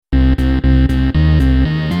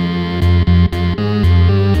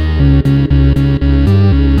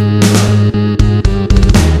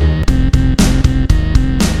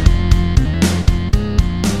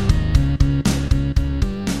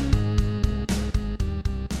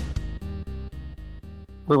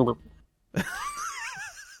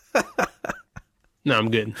No,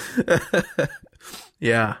 I'm good.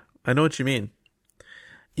 Yeah, I know what you mean.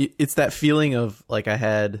 It's that feeling of like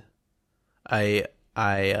I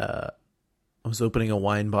was opening a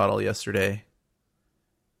wine bottle yesterday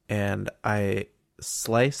and I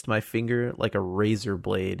sliced my finger like a razor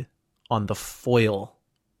blade on the foil.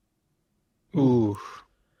 Ooh.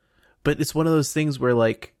 But it's one of those things where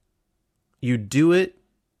like you do it,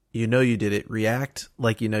 you know you did it, react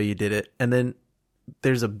like you know you did it, and then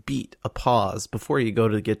there's a beat, a pause before you go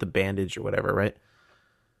to get the bandage or whatever, right?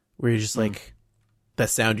 Where you're just like, that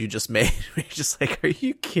sound you just made, you're just like, are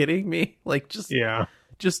you kidding me? Like, just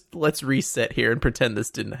let's reset here and pretend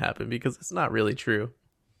this didn't happen because it's not really true.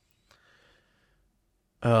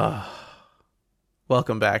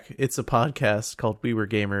 Welcome back. It's a podcast called We Were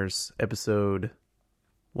Gamers, episode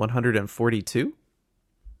 142.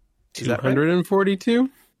 242?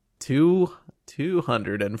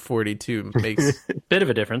 242 makes bit of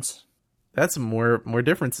a difference. That's more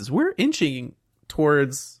differences. We're inching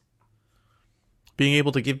towards being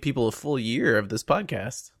able to give people a full year of this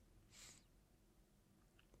podcast.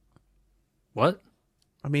 What?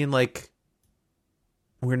 I mean, like,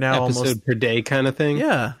 we're now episode almost per day kind of thing.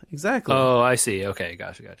 Yeah, exactly. Oh, I see. Okay,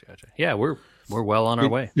 gotcha. Yeah, we're well on our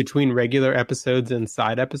way between regular episodes and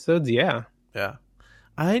side episodes. Yeah.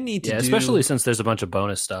 I need to especially since there's a bunch of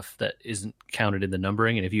bonus stuff that isn't counted in the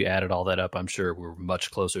numbering, and if you added all that up, I'm sure we're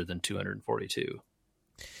much closer than 242.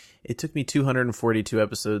 It took me 242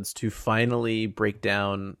 episodes to finally break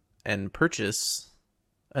down and purchase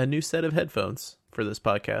a new set of headphones for this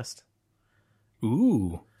podcast.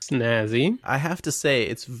 Ooh. Snazzy. I have to say,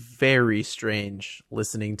 it's very strange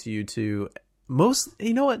listening to you two.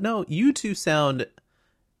 You know what? No, you two sound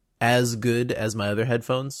as good as my other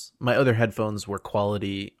headphones. My other headphones were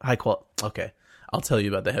high quality. Okay, I'll tell you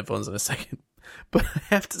about the headphones in a second. But I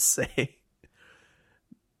have to say,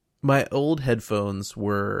 my old headphones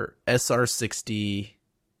were SR60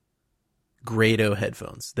 Grado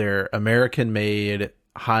headphones. They're American-made,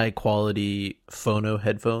 high-quality phono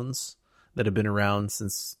headphones that have been around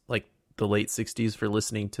since like the late 60s for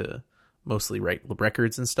listening to mostly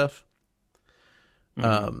records and stuff.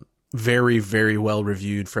 Very, very well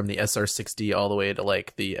reviewed from the SR60 all the way to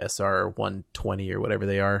like the SR120 or whatever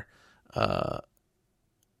they are.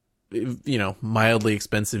 Mildly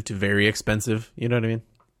expensive to very expensive. You know what I mean?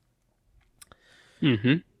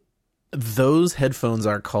 Mm-hmm. Those headphones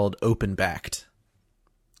are called open-backed.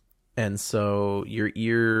 And so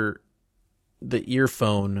the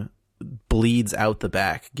earphone bleeds out the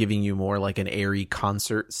back, giving you more like an airy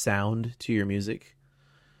concert sound to your music.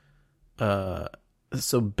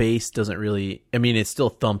 So bass doesn't really, I mean, it still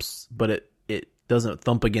thumps, but it doesn't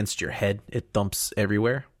thump against your head. It thumps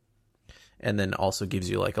everywhere. And then also gives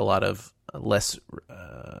you like a lot of less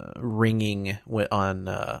ringing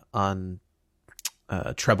on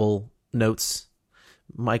treble notes.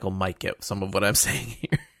 Michael might get some of what I'm saying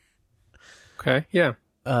here. Okay, yeah.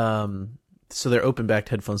 So they're open-backed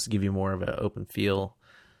headphones to give you more of an open feel.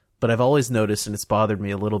 But I've always noticed, and it's bothered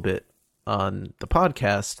me a little bit on the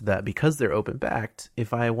podcast, that because they're open-backed,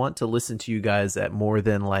 if I want to listen to you guys at more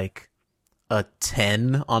than like a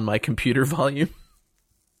 10 on my computer volume,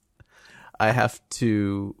 I have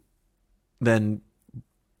to then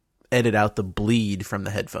edit out the bleed from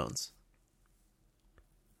the headphones.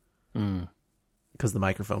 Because the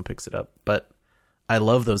microphone picks it up. But I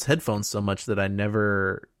love those headphones so much that I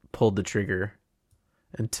never pulled the trigger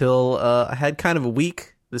until I had kind of a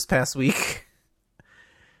week this past week.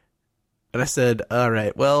 And I said, all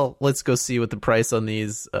right, well, let's go see what the price on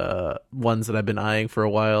these ones that I've been eyeing for a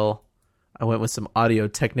while. I went with some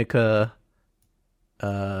Audio-Technica.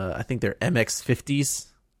 I think they're MX50s,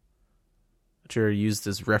 which are used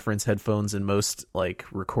as reference headphones in most like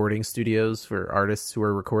recording studios for artists who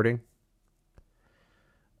are recording.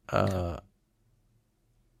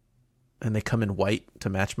 And they come in white to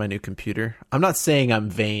match my new computer. I'm not saying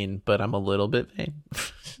I'm vain, but I'm a little bit vain.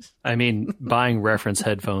 I mean, buying reference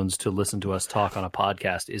headphones to listen to us talk on a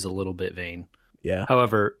podcast is a little bit vain. Yeah.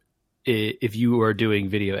 However, if you are doing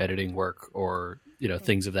video editing work or,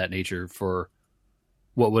 things of that nature for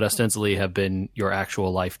what would ostensibly have been your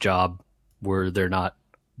actual life job, where they're not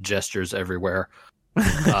gestures everywhere,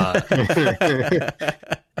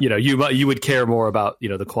 you would care more about,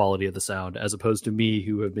 the quality of the sound, as opposed to me,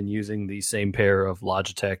 who have been using the same pair of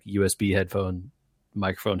Logitech USB headphone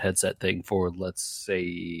microphone headset thing for, let's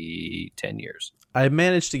say, 10 years. I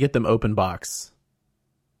managed to get them open box.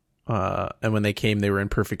 And when they came, they were in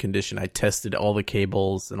perfect condition. I tested all the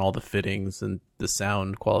cables and all the fittings and the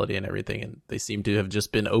sound quality and everything, and they seem to have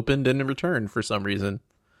just been opened and returned for some reason.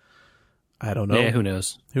 I don't know. Yeah, who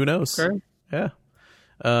knows? Who knows? Okay. Yeah.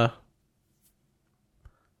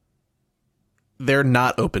 They're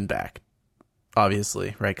not open back,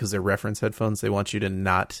 obviously, right? Because they're reference headphones. They want you to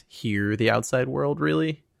not hear the outside world,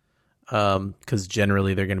 really. Because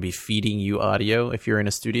generally they're going to be feeding you audio if you're in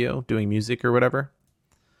a studio doing music or whatever.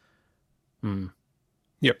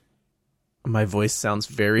 Yep. My voice sounds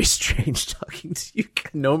very strange talking to you.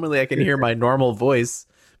 Normally I can hear my normal voice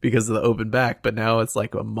because of the open back, but now it's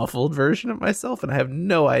like a muffled version of myself, and I have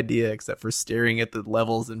no idea except for staring at the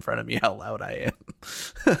levels in front of me how loud I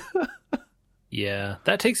am. Yeah,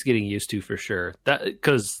 that takes getting used to for sure. That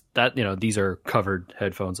because that these are covered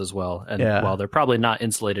headphones as well, and while they're probably not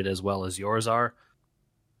insulated as well as yours are,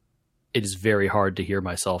 it is very hard to hear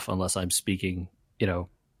myself unless I'm speaking.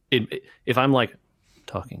 If I'm like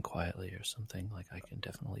talking quietly or something, like I can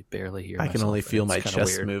definitely barely hear. I can only feel my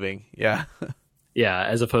chest moving. Yeah. Yeah,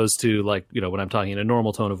 as opposed to like, when I'm talking in a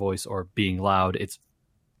normal tone of voice or being loud,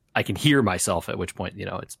 I can hear myself, at which point,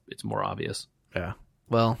 it's more obvious. Yeah.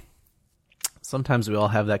 Well, sometimes we all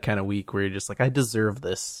have that kind of week where you're just like, I deserve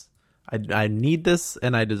this. I need this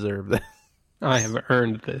and I deserve this. I have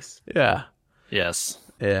earned this. Yeah. Yes.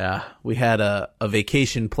 Yeah. We had a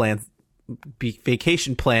vacation planned,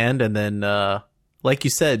 and then, like you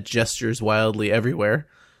said, gestures wildly everywhere.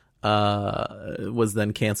 Was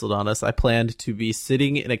then canceled on us. I planned to be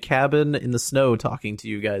sitting in a cabin in the snow talking to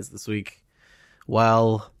you guys this week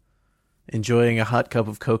while enjoying a hot cup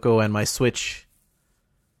of cocoa and my Switch.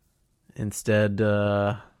 Instead,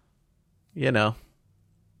 more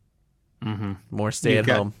stay at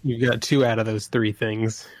home. You've got 2 out of those 3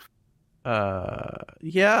 things.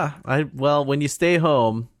 Yeah. When you stay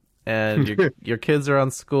home and your kids are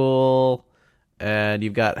on school, and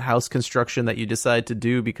you've got house construction that you decide to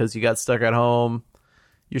do because you got stuck at home,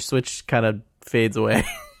 your Switch kind of fades away.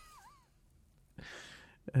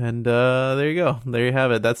 And there you go. There you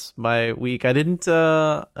have it. That's my week. I didn't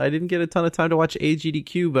get a ton of time to watch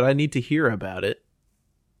AGDQ, but I need to hear about it.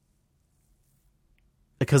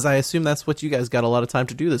 Because I assume that's what you guys got a lot of time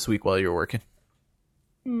to do this week while you were working.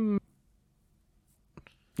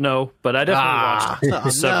 No, but I definitely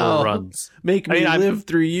watched several runs. Make me live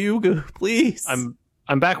through you, please.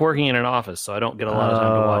 I'm back working in an office, so I don't get a lot of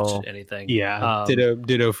time to watch anything. Yeah,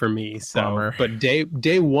 ditto for me. So, bummer. But day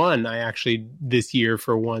one, I actually this year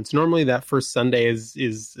for once. Normally that first Sunday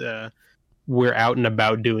is we're out and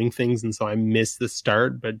about doing things, and so I miss the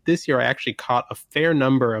start. But this year, I actually caught a fair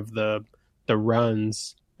number of the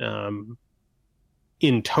runs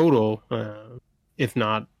in total. If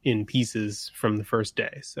not in pieces from the first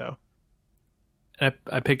day. So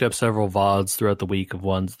I picked up several VODs throughout the week of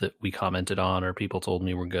ones that we commented on or people told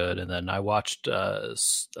me were good. And then I watched a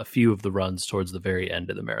few of the runs towards the very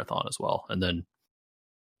end of the marathon as well. And then,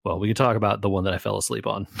 well, we can talk about the one that I fell asleep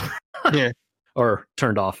on. Yeah. Or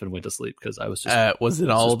turned off and went to sleep because I was just... was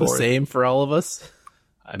it all the same for all of us?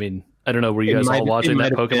 I mean, I don't know. Were you guys all watching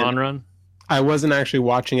that Pokemon run? I wasn't actually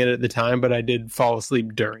watching it at the time, but I did fall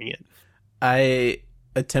asleep during it. I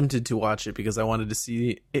attempted to watch it because I wanted to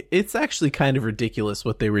see. It's actually kind of ridiculous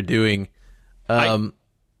what they were doing.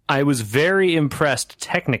 I was very impressed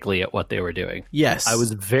technically at what they were doing. Yes. I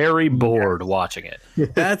was very bored watching it.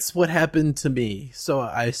 That's what happened to me. So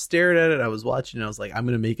I stared at it. I was watching and I was like, I'm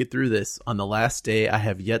going to make it through this. On the last day, I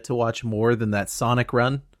have yet to watch more than that Sonic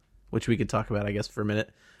run, which we could talk about, I guess, for a minute.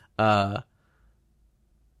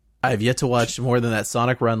 I've yet to watch more than that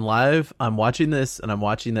Sonic run live. I'm watching this, and I'm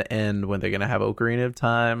watching the end when they're going to have Ocarina of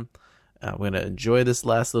Time. I'm going to enjoy this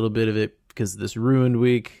last little bit of it because of this ruined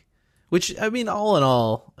week. Which, I mean, all in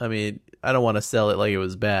all, I don't want to sell it like it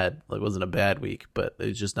was bad. Like it wasn't a bad week, but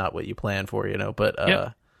it's just not what you plan for, But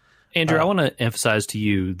yep. Andrew, I want to emphasize to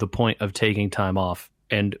you the point of taking time off.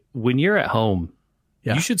 And when you're at home,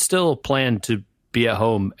 you should still plan to be at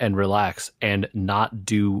home and relax and not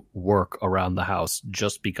do work around the house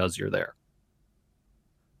just because you're there.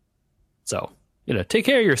 So, take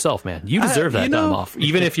care of yourself, man. You deserve that time off,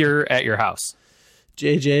 even if you're at your house.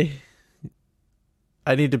 JJ,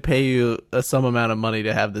 I need to pay you some amount of money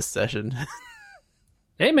to have this session.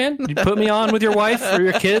 Hey, man, you put me on with your wife or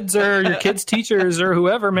your kids or your kids' teachers or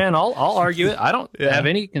whoever, man. I'll argue it. I don't have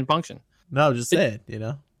any compunction. No, I'm just saying,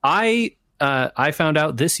 I found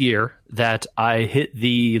out this year that I hit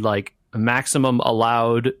the maximum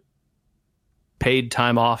allowed paid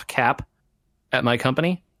time off cap at my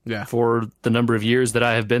company for the number of years that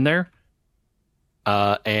I have been there.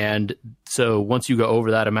 And so once you go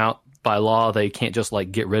over that amount by law, they can't just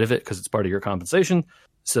get rid of it because it's part of your compensation.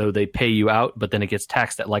 So they pay you out, but then it gets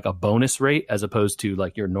taxed at a bonus rate as opposed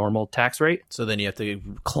to your normal tax rate. So then you have to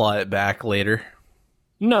claw it back later.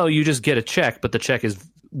 No, you just get a check, but the check is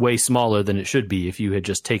way smaller than it should be if you had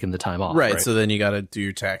just taken the time off. Right. So then you got to do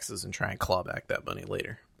your taxes and try and claw back that money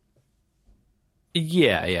later.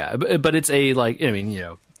 Yeah. But it's a, like, I mean, you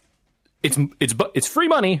know, it's free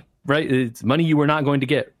money, right? It's money you were not going to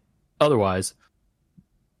get otherwise.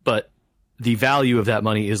 But the value of that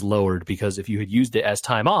money is lowered because if you had used it as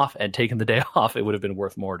time off and taken the day off, it would have been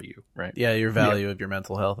worth more to you, right? Yeah, your value of your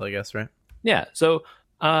mental health, I guess, right? Yeah. So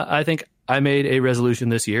I think I made a resolution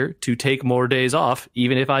this year to take more days off,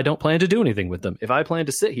 even if I don't plan to do anything with them. If I plan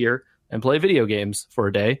to sit here and play video games for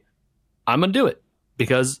a day, I'm going to do it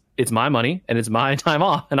because it's my money and it's my time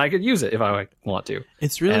off and I could use it if I want to.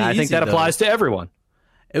 It's really and I easy, think that applies to everyone.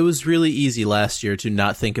 It was really easy last year to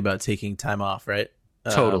not think about taking time off, right?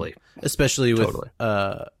 Totally. Especially with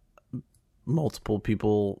multiple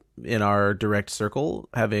people in our direct circle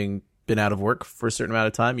having been out of work for a certain amount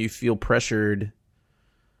of time. You feel pressured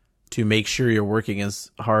to make sure you're working as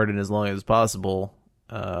hard and as long as possible,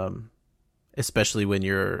 especially when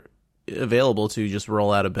you're available to just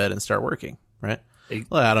roll out of bed and start working, right?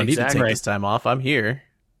 Well, I don't need to take this time off. I'm here.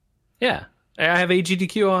 Yeah. I have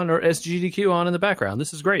AGDQ on or SGDQ on in the background.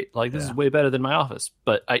 This is great. Like, this is way better than my office.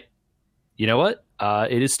 But you know what?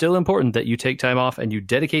 It is still important that you take time off and you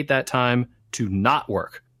dedicate that time to not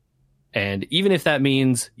work. And even if that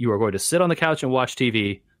means you are going to sit on the couch and watch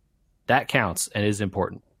TV, that counts and is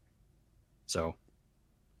important. So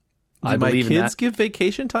I believe in that. My kids give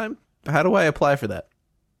vacation time? How do I apply for that?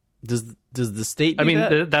 Does the state do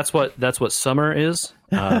that? That's what summer is.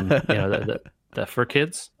 You know, that for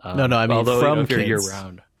kids. No, I mean from kids. Year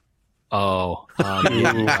round. Oh,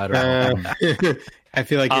 I don't know. I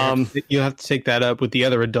feel like you'll have to take that up with the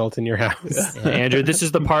other adult in your house. Andrew, this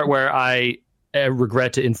is the part where I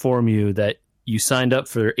regret to inform you that you signed up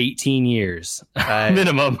for 18 years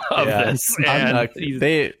minimum of this. And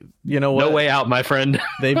you know what? No way out, my friend.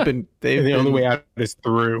 The only way out is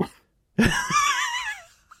through.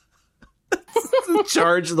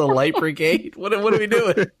 Charge the light brigade. What are we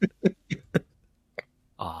doing?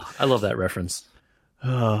 Oh, I love that reference.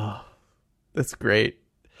 Oh, that's great.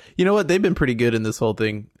 You know what? They've been pretty good in this whole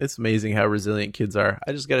thing. It's amazing how resilient kids are.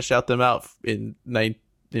 I just got to shout them out in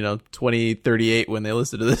 2038 when they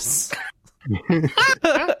listen to this.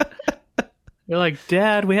 You're like,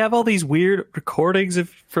 Dad, we have all these weird recordings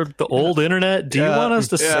for the old internet. Do you want us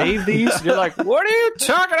to save these? And you're like, what are you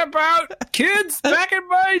talking about? Kids, back in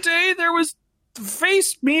my day, there was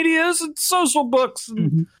face medias and social books.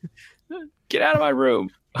 And get out of my room.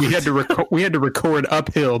 We had to record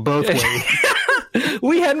uphill both ways.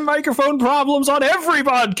 We had microphone problems on every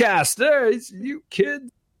podcast. You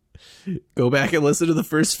kid. Go back and listen to the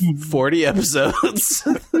first 40 episodes.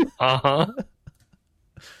 Uh-huh.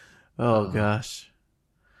 Oh, gosh.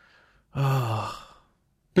 Oh.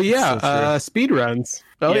 But yeah, speed runs.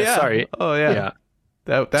 Oh, yeah. Sorry. Oh, yeah.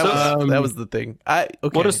 That was the thing. Okay.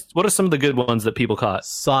 What are some of the good ones that people caught?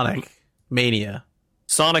 Sonic Mania.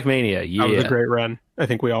 Sonic Mania, yeah. That was a great run. I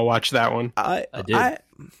think we all watched that one. I did.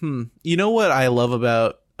 You know what I love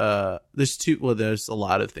about there's a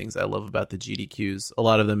lot of things I love about the GDQs. A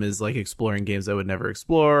lot of them is like exploring games I would never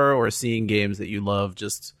explore or seeing games that you love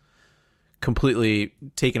just completely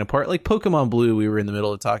taken apart. Like Pokemon Blue, we were in the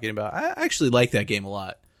middle of talking about. I actually like that game a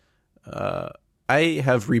lot. I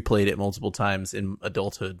have replayed it multiple times in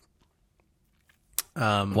adulthood.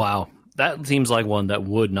 Wow. That seems like one that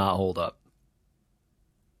would not hold up.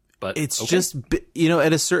 But it's just,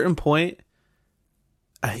 at a certain point,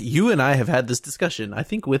 you and I have had this discussion, I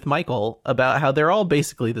think with Michael, about how they're all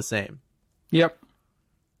basically the same. Yep.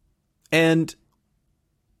 And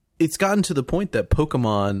it's gotten to the point that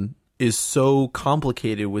Pokemon is so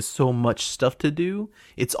complicated with so much stuff to do.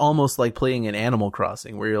 It's almost like playing an Animal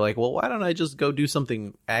Crossing where you're like, well, why don't I just go do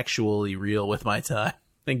something actually real with my time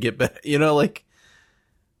and get better?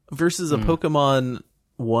 Versus a Pokemon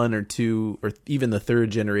 1 or 2 or even the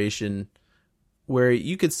third generation where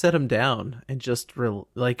you could set them down and just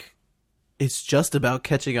it's just about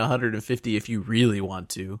catching 150 if you really want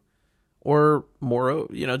to, or more,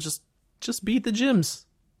 just beat the gyms.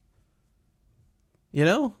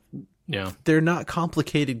 Yeah, they're not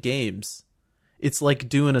complicated games. It's like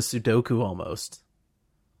doing a Sudoku almost.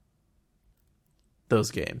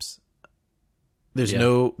 Those games. There's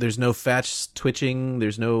no fast twitching.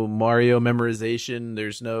 There's no Mario memorization.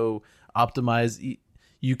 There's no optimize.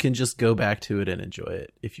 You can just go back to it and enjoy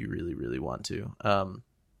it if you really, really want to. And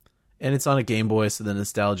it's on a Game Boy, so the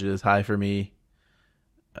nostalgia is high for me.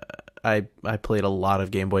 I played a lot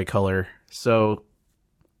of Game Boy Color, so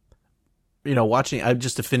watching.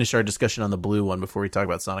 Just to finish our discussion on the blue one before we talk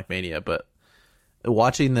about Sonic Mania, but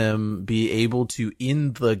watching them be able to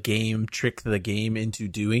in the game trick the game into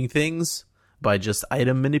doing things by just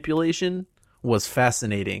item manipulation was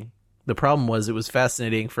fascinating. The problem was it was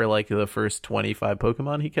fascinating for like the first 25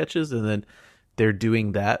 Pokemon he catches, and then they're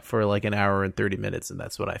doing that for like an hour and 30 minutes, and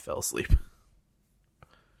that's when I fell asleep.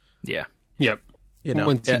 Yeah. Yep. You know,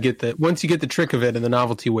 once you get the trick of it and the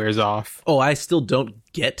novelty wears off. Oh, I still don't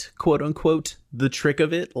get, quote unquote, the trick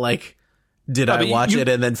of it. Like, did I watch it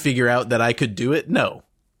and then figure out that I could do it? No.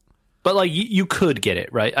 But like you could get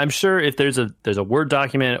it, right? I'm sure if there's a Word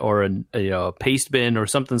document or a paste bin or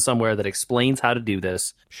something somewhere that explains how to do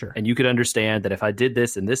this, sure, and you could understand that if I did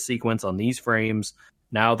this in this sequence on these frames,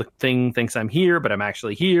 now the thing thinks I'm here, but I'm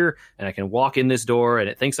actually here, and I can walk in this door, and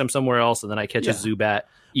it thinks I'm somewhere else, and then I catch a Zubat,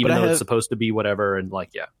 even though it's supposed to be whatever, and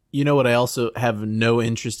like, yeah. You know what I also have no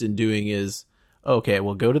interest in doing is, okay,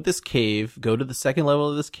 well, go to this cave, go to the second level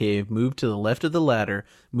of this cave, move to the left of the ladder,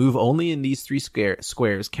 move only in these 3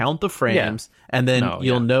 squares, count the frames, and then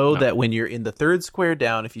you'll know that when you're in the third square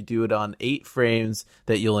down, if you do it on 8 frames,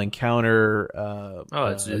 that you'll encounter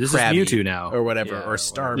this is Krabby Mewtwo now. Or whatever, or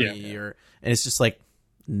Starmie, and it's just like,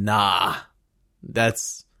 nah,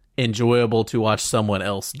 that's enjoyable to watch someone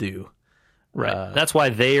else do. Right. That's why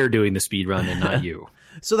they are doing the speed run and not you.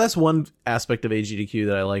 So that's one aspect of AGDQ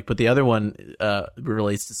that I like, but the other one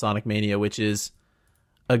relates to Sonic Mania, which is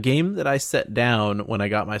a game that I set down when I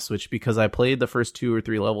got my Switch because I played the first 2 or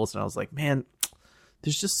 3 levels and I was like, man,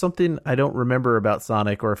 there's just something I don't remember about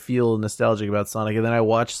Sonic or feel nostalgic about Sonic. And then I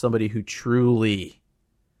watched somebody who truly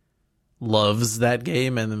loves that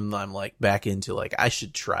game, and then I'm like back into like, I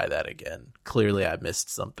should try that again. Clearly I missed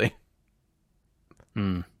something.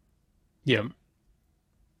 Yeah.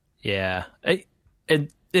 Yeah.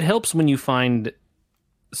 It helps when you find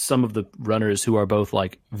some of the runners who are both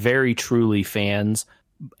like very truly fans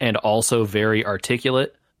and also very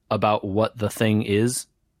articulate about what the thing is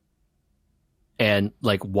and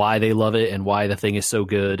like why they love it and why the thing is so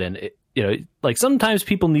good. And like sometimes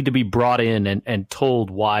people need to be brought in and told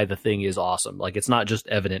why the thing is awesome. Like it's not just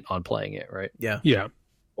evident on playing it, right? Yeah.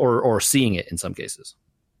 Or seeing it in some cases.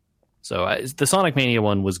 So the Sonic Mania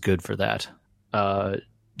one was good for that.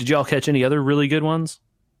 Did y'all catch any other really good ones?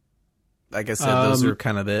 Like I said, those are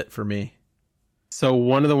kind of it for me. So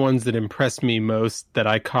one of the ones that impressed me most that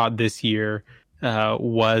I caught this year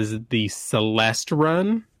was the Celeste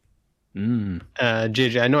run.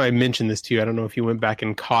 JJ, I know I mentioned this to you. I don't know if you went back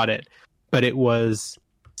and caught it, but it was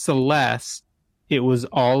Celeste. It was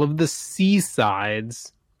all of the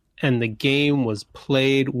seasides, and the game was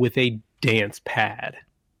played with a dance pad.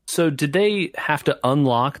 So did they have to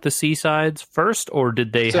unlock the seasides first, or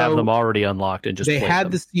did they have them already unlocked and just they had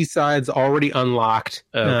them? The seasides already unlocked,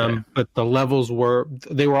 but the levels were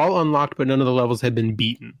all unlocked, but none of the levels had been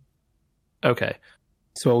beaten. Okay.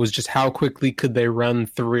 So it was just how quickly could they run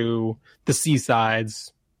through the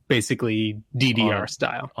seasides, basically DDR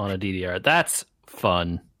style. On a DDR. That's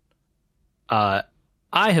fun. I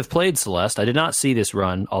have played Celeste. I did not see this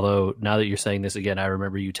run, although now that you're saying this again, I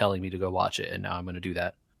remember you telling me to go watch it, and now I'm going to do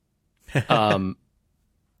that.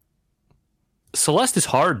 Celeste is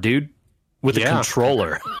hard, dude, with a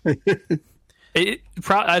controller.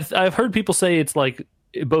 I've heard people say it's like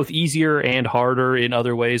both easier and harder in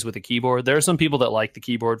other ways with a keyboard. There are some people that like the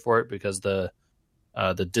keyboard for it because the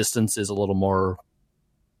distance is a little more,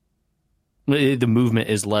 the movement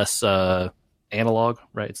is less analog,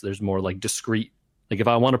 right? So there's more like discrete. Like if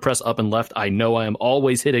I want to press up and left, I know I am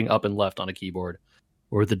always hitting up and left on a keyboard,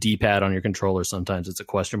 or the D-pad on your controller. Sometimes it's a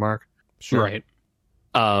question mark. Sure. Right.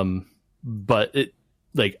 But it,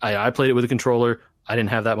 like I played it with a controller. I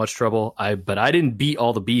didn't have that much trouble. But I didn't beat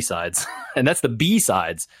all the B-sides. And that's the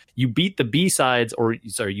B-sides. You beat the B-sides,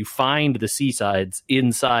 you find the C-sides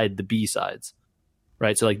inside the B-sides.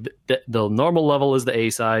 Right? So like the normal level is the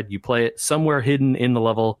A-side. You play it. Somewhere hidden in the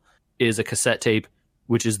level is a cassette tape,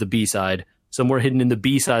 which is the B-side. Somewhere hidden in the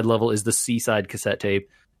B-side level is the C-side cassette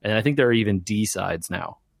tape. And I think there are even D-sides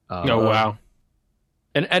now. Oh, wow.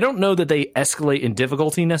 And I don't know that they escalate in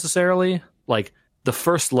difficulty necessarily. Like the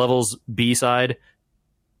first level's B-side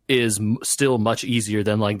is still much easier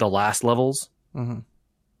than like the last levels. Mm-hmm.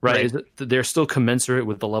 Right? They're still commensurate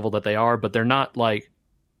with the level that they are, but they're not like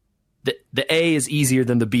the A is easier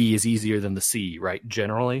than the B is easier than the C, right?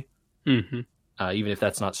 Generally. Mm-hmm. Even if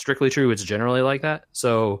that's not strictly true, it's generally like that.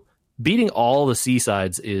 So beating all the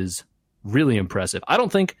C-sides is really impressive. I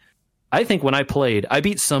think when I played, I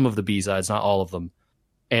beat some of the B-sides, not all of them.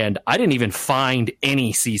 And I didn't even find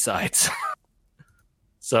any C-sides.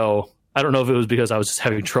 So I don't know if it was because I was just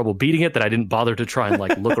having trouble beating it that I didn't bother to try and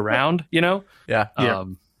like look around, you know? Yeah.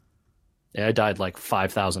 I died like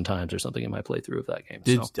 5,000 times or something in my playthrough of that game.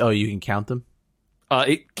 Oh, you can count them?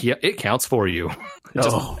 It counts for you.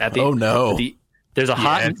 No. There's a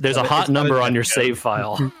hot number on your save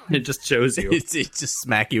file. It just shows you. It just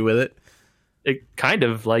smack you with it. It kind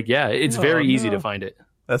of like, yeah, it's very easy to find it.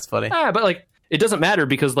 That's funny. But like, it doesn't matter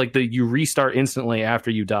because like you restart instantly after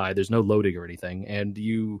you die. There's no loading or anything, and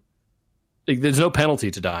there's no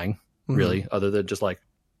penalty to dying really, other than just like,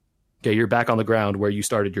 okay, you're back on the ground where you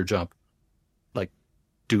started your jump. Like,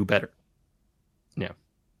 do better. Yeah,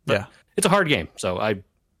 but it's a hard game, so I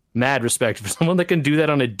mad respect for someone that can do that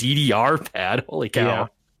on a DDR pad. Holy cow! Yeah.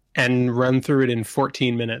 And run through it in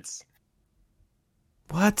 14 minutes.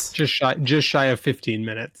 What? Just shy of 15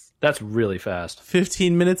 minutes. That's really fast.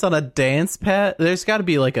 15 minutes on a dance pad? There's got to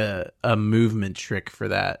be like a movement trick for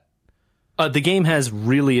that. The game has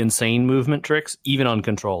really insane movement tricks, even on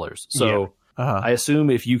controllers. So I assume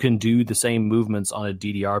if you can do the same movements on a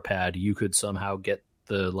DDR pad, you could somehow get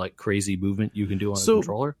the like crazy movement you can do on a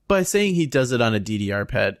controller. By saying he does it on a DDR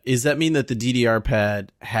pad, does that mean that the DDR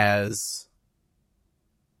pad has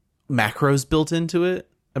macros built into it?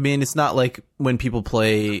 I mean, it's not like when people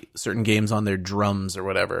play certain games on their drums or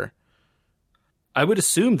whatever. I would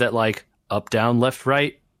assume that like up, down, left,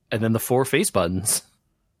 right, and then the 4 face buttons.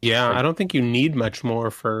 Yeah, I don't think you need much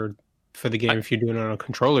more for the game if you're doing it on a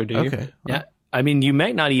controller, do you? Okay. Yeah. I mean, you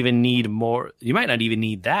might not even need more. You might not even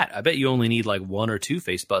need that. I bet you only need like 1 or 2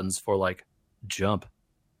 face buttons for like jump.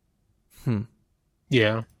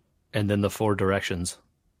 Yeah. And then the 4 directions.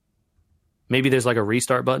 Maybe there's like a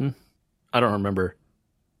restart button. I don't remember.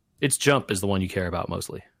 It's jump is the one you care about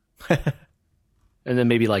mostly. And then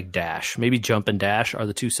maybe like dash. Maybe jump and dash are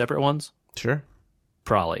the 2 separate ones. Sure.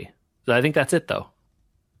 Probably. So I think that's it though.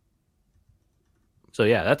 So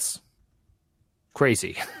yeah, that's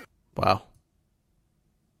crazy. Wow.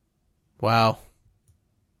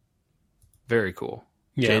 Very cool.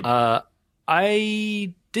 Yeah.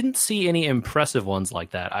 I didn't see any impressive ones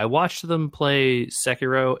like that. I watched them play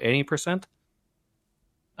Sekiro any %.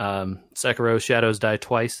 Sekiro Shadows Die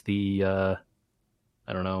Twice, I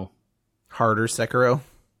don't know. Harder Sekiro?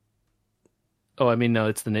 Oh, I mean, no,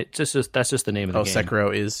 it's the that's just the name of the game.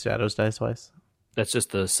 Sekiro is Shadows Die Twice? That's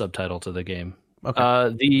just the subtitle to the game.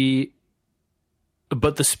 Okay.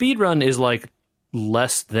 But the speed run is like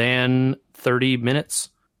less than 30 minutes,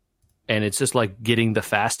 and it's just like getting the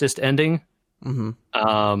fastest ending. Mm-hmm.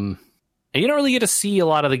 And you don't really get to see a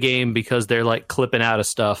lot of the game because they're like clipping out of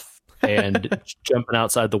stuff and jumping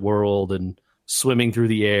outside the world and swimming through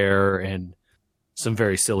the air and some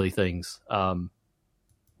very silly things.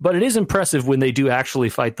 But it is impressive when they do actually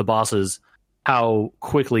fight the bosses, how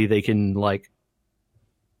quickly they can like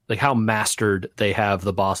how mastered they have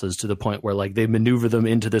the bosses to the point where like they maneuver them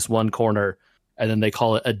into this one corner and then they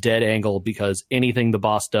call it a dead angle because anything the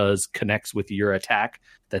boss does connects with your attack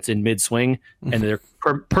that's in mid swing, and they're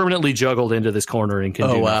permanently juggled into this corner and can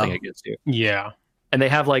do nothing against you. Yeah. And they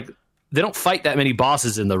have like, they don't fight that many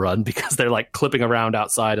bosses in the run because they're like clipping around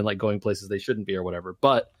outside and like going places they shouldn't be or whatever.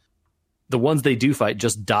 But the ones they do fight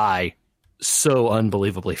just die so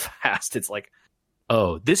unbelievably fast. It's like,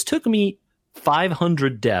 oh, this took me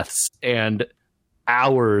 500 deaths and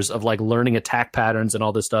hours of like learning attack patterns and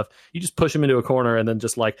all this stuff. You just push him into a corner and then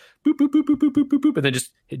just like boop, boop, boop, boop, boop, boop, boop, boop, and then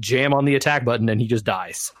just jam on the attack button and he just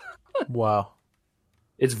dies. Wow.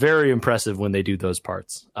 It's very impressive when they do those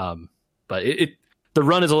parts. But the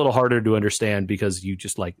run is a little harder to understand because you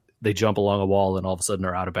just like, they jump along a wall and all of a sudden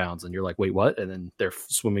are out of bounds and you're like, wait, what? And then they're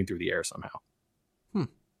swimming through the air somehow.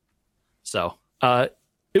 So,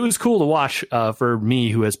 it was cool to watch for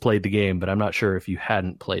me who has played the game, but I'm not sure if you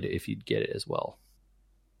hadn't played it, if you'd get it as well.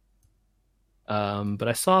 But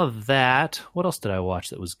I saw that. What else did I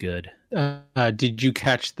watch that was good? Did you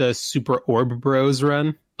catch the Super Orb Bros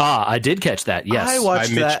run? I did catch that. Yes, I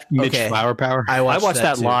watched that. Mitch Flower Power. I watched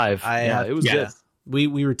that too. live. It was good.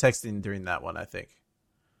 We were texting during that one, I think.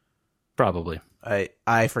 Probably.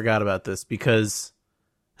 I forgot about this because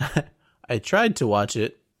I tried to watch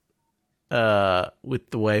it with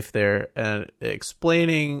the wife there, and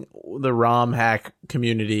explaining the ROM hack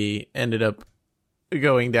community ended up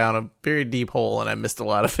going down a very deep hole, and I missed a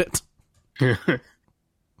lot of it.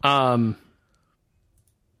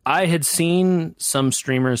 I had seen some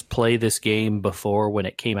streamers play this game before when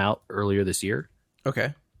it came out earlier this year.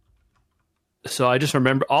 Okay. So I just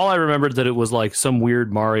I remembered that it was like some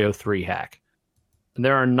weird Mario 3 hack. And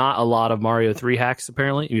there are not a lot of Mario 3 hacks,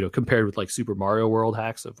 apparently, compared with like Super Mario World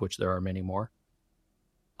hacks, of which there are many more.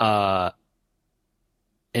 And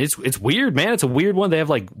it's weird, man. It's a weird one. They have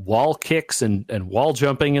like wall kicks and wall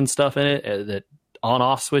jumping and stuff in it, that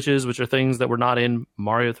on-off switches, which are things that were not in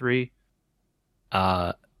Mario 3.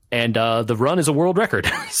 And the run is a world record.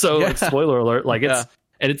 So spoiler alert, like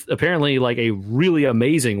it's apparently like a really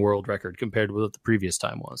amazing world record compared with what the previous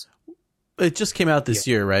time was. it just came out this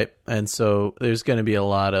year, right? And so there's going to be a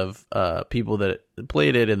lot of people that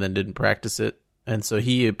played it and then didn't practice it. And so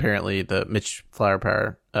he apparently, the Mitch Flower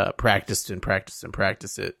Power, practiced it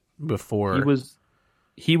before.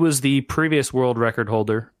 He was the previous world record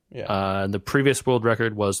holder. Yeah. The previous world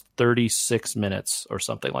record was 36 minutes or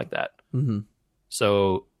something like that. Mm-hmm.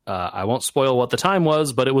 So I won't spoil what the time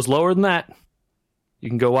was, but it was lower than that. You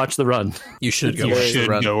can go watch the run. You should go You watch the should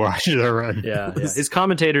run. go watch the run. Yeah. His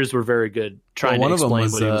commentators were very good, trying One to of them explain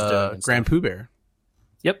was what he was doing. and Grand stuff. Pooh Bear,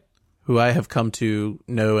 Yep. who I have come to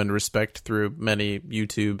know and respect through many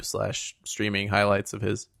YouTube / streaming highlights of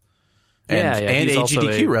his. And he's also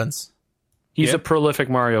AGDQ runs. He's Yeah. a prolific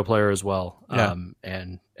Mario player as well, Yeah.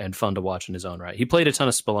 and fun to watch in his own right. He played a ton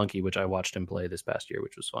of Spelunky, which I watched him play this past year,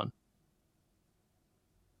 which was fun.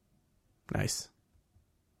 Nice.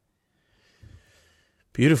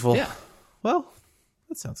 Beautiful. Yeah. Well,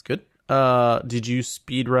 that sounds good. Did you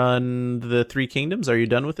speed run the Three Kingdoms? Are you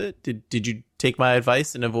done with it? Did you take my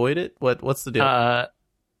advice and avoid it? What's the deal? All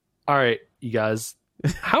right, you guys.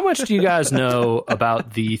 How much do you guys know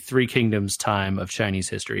about the Three Kingdoms time of Chinese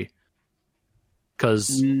history?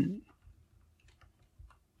 Because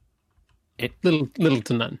Little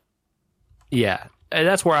to none. yeah, and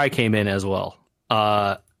that's where I came in as well.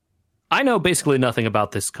 I know basically nothing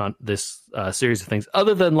about this series of things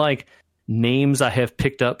other than like names I have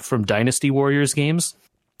picked up from Dynasty Warriors games.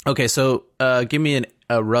 Okay, so give me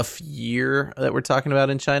a rough year that we're talking about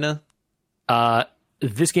in China.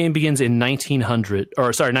 This game begins in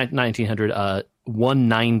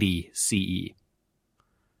 190 CE.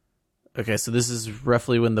 Okay, so this is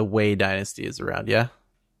roughly when the Wei Dynasty is around, yeah?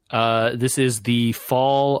 This is the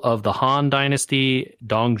fall of the Han Dynasty,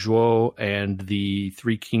 Dongzhuo, and the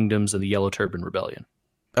Three Kingdoms of the Yellow Turban Rebellion.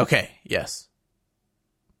 Okay, yes.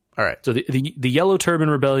 All right. So the Yellow Turban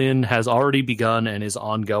Rebellion has already begun and is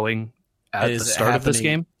ongoing at the start of this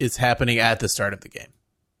game. It's happening at the start of the game.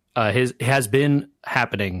 It has been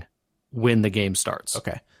happening when the game starts.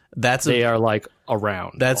 Okay. They are like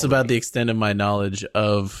around. That's already. about the extent of my knowledge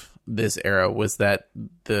of this era, was that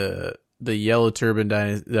the Yellow Turban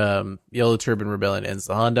Rebellion ends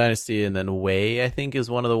the Han Dynasty, and then Wei, I think,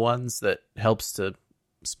 is one of the ones that helps to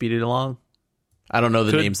speed it along. I don't know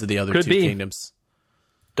the names of the other two kingdoms.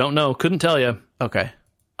 Don't know. Couldn't tell you. Okay.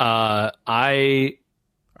 Are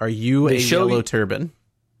you a Yellow Turban?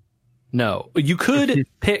 No. You could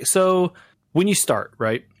pick. So when you start,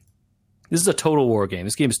 right? This is a Total War game.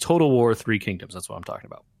 This game is Total War Three Kingdoms. That's what I'm talking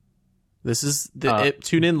about. This is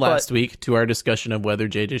tune in last week to our discussion of whether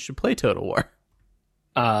JJ should play Total War.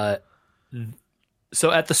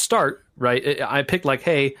 So at the start, right, I picked like,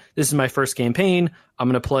 hey, this is my first campaign. I'm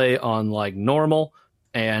going to play on like normal,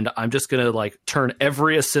 and I'm just going to like turn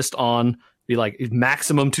every assist on, be like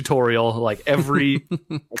maximum tutorial, like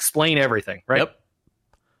explain everything, right?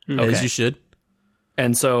 Yep. As you should.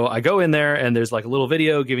 And so I go in there, and there's like a little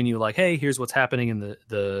video giving you like, hey, here's what's happening in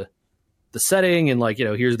the setting, and like,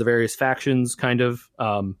 here's the various factions kind of.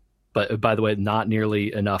 But by the way, not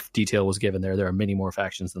nearly enough detail was given there. There are many more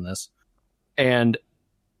factions than this. And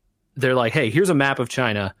they're like, hey, here's a map of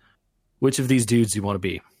China. Which of these dudes do you want to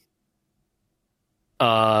be?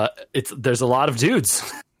 There's a lot of dudes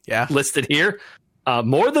listed here.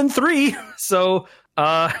 More than 3. So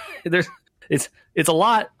it's a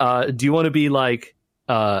lot. Do you want to be like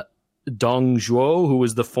Dongzhuo, who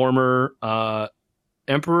was the former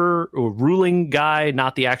emperor or ruling guy,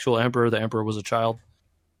 not the actual emperor? The emperor was a child.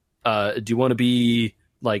 Do you want to be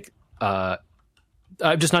like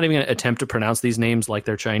I'm just not even going to attempt to pronounce these names like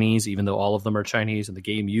they're Chinese, even though all of them are Chinese and the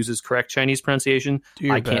game uses correct Chinese pronunciation.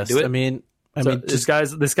 I can't do it. I mean, this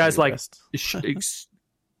guy's like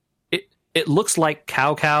it looks like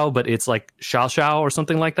cow, but it's like xiao or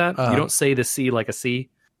something like that. You don't say the C like a C.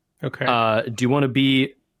 Okay. Do you want to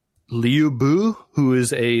be Liu Bu, who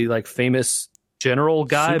is a like famous general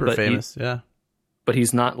guy, super famous, but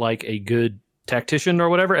he's not like a good tactician or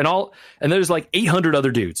whatever, and there's like 800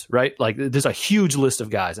 other dudes, right? Like there's a huge list of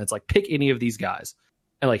guys, and it's like pick any of these guys,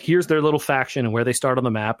 and like here's their little faction and where they start on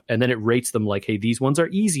the map, and then it rates them like, hey, these ones are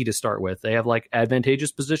easy to start with, they have like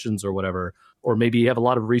advantageous positions or whatever, or maybe you have a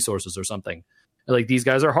lot of resources or something, and like these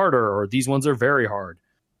guys are harder, or these ones are very hard.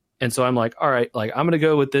 And so I'm like, all right, like I'm gonna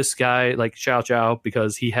go with this guy like Xiao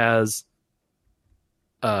because he has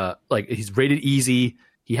like he's rated easy,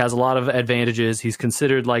 he has a lot of advantages, he's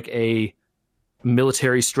considered like a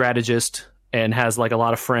military strategist and has like a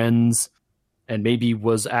lot of friends, and maybe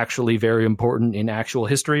was actually very important in actual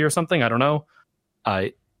history or something. I don't know.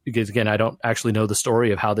 Because again, I don't actually know the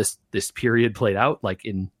story of how this period played out like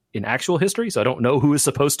in actual history, so I don't know who is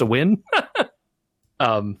supposed to win.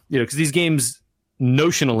 Because these games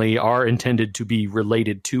notionally are intended to be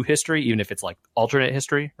related to history, even if it's like alternate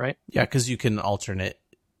history, right? Yeah, because you can alternate.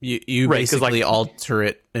 You Right, 'cause, basically like, alter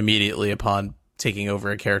it immediately upon taking over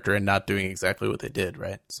a character and not doing exactly what they did,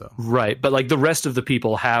 right? So Right, but like the rest of the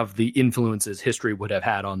people have the influences history would have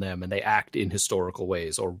had on them, and they act in historical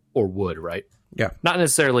ways, or would, right? yeah, Not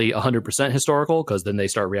necessarily 100% historical, because then they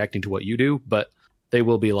start reacting to what you do, but they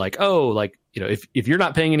will be like, oh, like, you know, if you're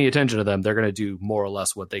not paying any attention to them, they're going to do more or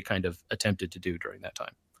less what they kind of attempted to do during that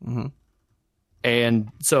time. mm-hmm. And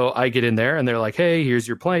so I get in there, and they're like, hey, here's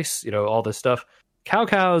your place, you know, all this stuff. Cao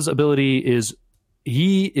Cao's ability is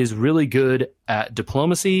he is really good at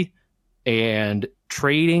diplomacy and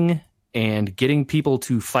trading and getting people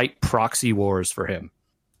to fight proxy wars for him.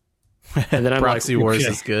 And then I'm proxy like, wars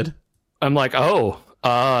okay. is good. I'm like, oh,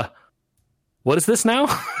 what is this now?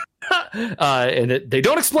 And they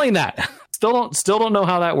don't explain that. Still don't know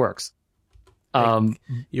how that works.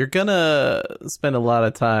 You're gonna spend a lot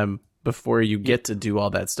of time before you get to do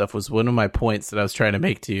all that stuff. Was one of my points that I was trying to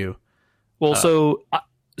make to you. Well, so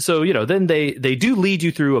you know, then they do lead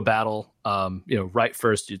you through a battle. You know, right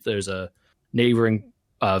first there's a neighboring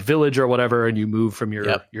village or whatever, and you move from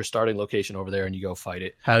your starting location over there, and you go fight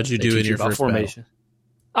it. How'd you do in your first formation?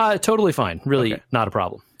 Totally fine. Really, Okay. not a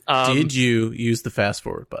problem. Did you use the fast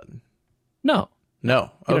forward button? No.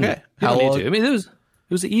 No. You don't Okay. need- you don't need to. I mean, it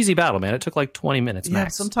was an easy battle, man. It took like 20 minutes Yeah,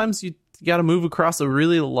 max. sometimes you got to move across a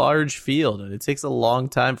really large field, and it takes a long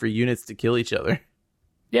time for units to kill each other.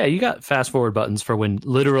 Yeah, you got fast forward buttons for when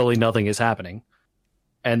literally nothing is happening.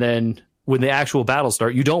 And then when the actual battles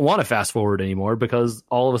start, you don't want to fast forward anymore, because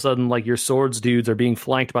all of a sudden, like, your swords dudes are being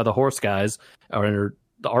flanked by the horse guys, or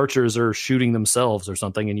the archers are shooting themselves or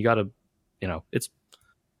something, and you got to, you know,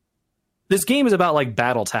 this game is about like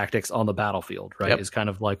battle tactics on the battlefield, right? Yep. Is kind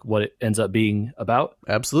of like what it ends up being about.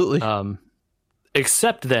 Absolutely.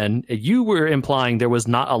 Except then you were implying there was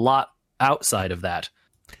not a lot outside of that.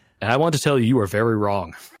 And I want to tell you are very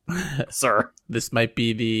wrong, sir. This might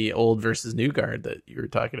be the old versus new guard that you were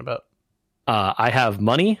talking about. I have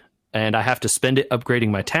money, and I have to spend it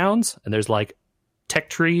upgrading my towns. And there's like tech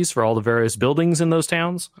trees for all the various buildings in those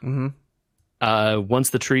towns. Mm-hmm.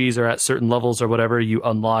 Once the trees are at certain levels or whatever, you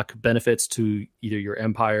unlock benefits to either your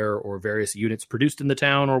empire or various units produced in the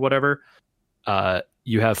town or whatever.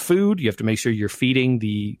 You have food. You have to make sure you're feeding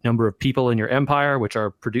the number of people in your empire, which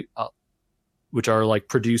are like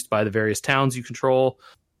produced by the various towns you control.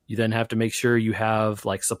 You then have to make sure you have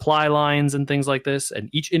like supply lines and things like this. And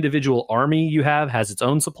each individual army you have has its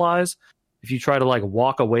own supplies. If you try to like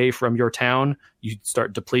walk away from your town, you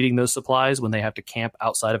start depleting those supplies when they have to camp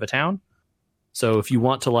outside of a town. So if you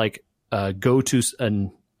want to like go to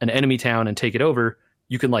an enemy town and take it over,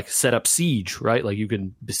 you can like set up siege, right? Like you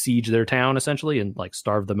can besiege their town essentially and like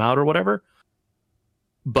starve them out or whatever.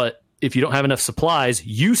 But if you don't have enough supplies,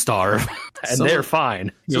 you starve and they're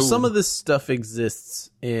fine. So some of this stuff exists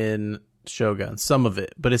in Shogun, some of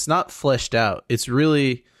it, but it's not fleshed out. It's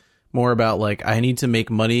really more about like, I need to make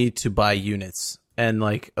money to buy units. And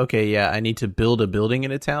like, okay, yeah, I need to build a building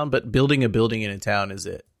in a town, but building a building in a town is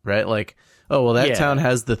it, right? Like, oh, well, that town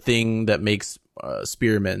has the thing that makes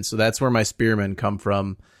spearmen. So that's where my spearmen come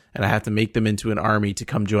from. And I have to make them into an army to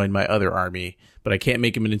come join my other army. But I can't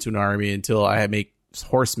make them into an army until I make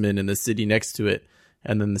horsemen in the city next to it.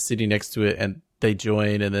 And then the city next to it, and they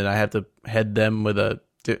join. And then I have to head them with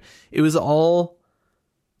it was all,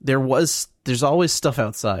 there's always stuff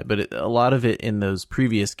outside. But a lot of it in those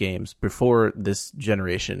previous games before this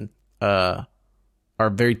generation are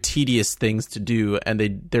very tedious things to do, and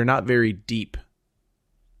they're not very deep.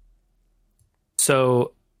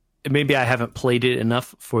 So maybe I haven't played it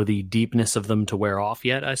enough for the deepness of them to wear off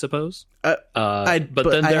yet, I suppose. But then I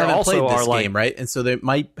there haven't also played this are like game, right? And so they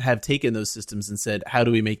might have taken those systems and said, how do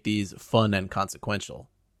we make these fun and consequential?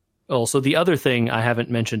 Well, so the other thing I haven't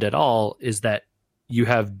mentioned at all is that you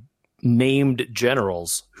have named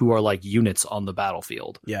generals who are like units on the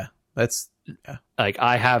battlefield. Yeah, like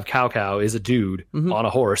I have Cao Cao is a dude on a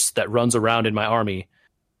horse that runs around in my army,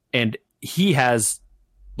 and he has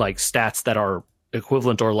like stats that are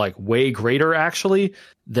equivalent or like way greater actually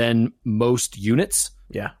than most units.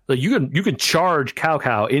 Yeah, so you can charge Cao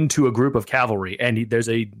Cao into a group of cavalry, and there's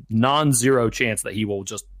a non-zero chance that he will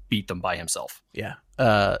just beat them by himself. Yeah.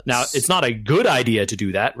 Now it's not a good idea to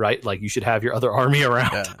do that, right? Like you should have your other army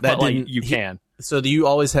around. Yeah, but like you can. So you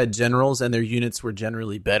always had generals, and their units were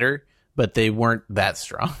generally better, but they weren't that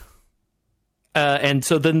strong. And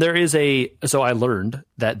so then so I learned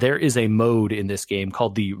that there is a mode in this game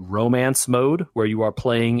called the romance mode, where you are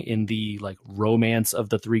playing in the like Romance of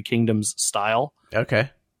the Three Kingdoms style. Okay.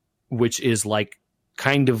 Which is like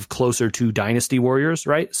kind of closer to Dynasty Warriors,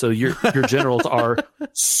 right? So your generals are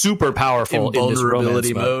super powerful in this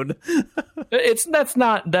romance mode. That's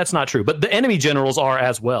not true, but the enemy generals are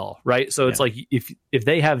as well, right? So it's like if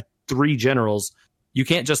they have 3 generals, you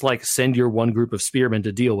can't just like send your one group of spearmen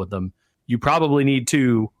to deal with them. You probably need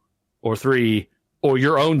 2 or 3 or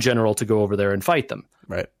your own general to go over there and fight them.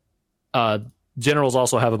 Right. Generals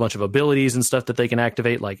also have a bunch of abilities and stuff that they can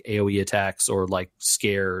activate, like AoE attacks or like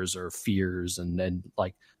scares or fears, and then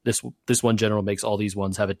like this one general makes all these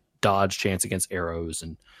ones have a dodge chance against arrows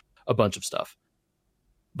and a bunch of stuff.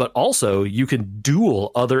 But also you can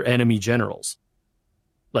duel other enemy generals,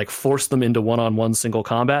 like force them into one-on-one single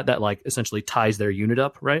combat that like essentially ties their unit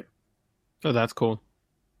up, right? Oh, that's cool.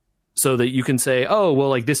 So that you can say, oh, well,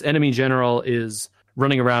 like this enemy general is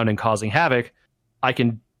running around and causing havoc. I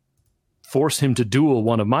can force him to duel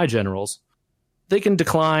one of my generals. They can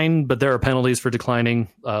decline, but there are penalties for declining.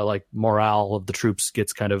 Like morale of the troops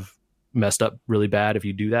gets kind of messed up really bad if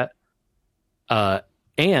you do that.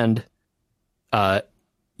 And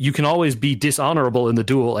you can always be dishonorable in the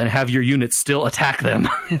duel and have your units still attack them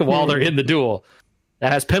while they're in the duel.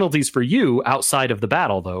 That has penalties for you outside of the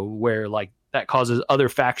battle, though, where like that causes other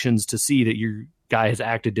factions to see that your guy has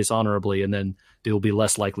acted dishonorably, and then they'll be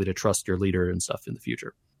less likely to trust your leader and stuff in the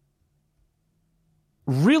future.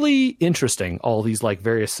 Really interesting, all these like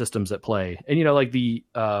various systems at play. And you know, like the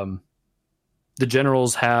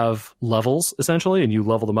generals have levels essentially, and you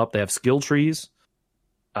level them up. They have skill trees,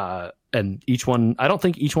 and each one, I don't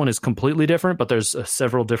think each one is completely different, but there's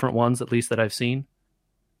several different ones at least that I've seen.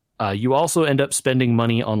 You also end up spending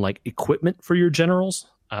money on like equipment for your generals,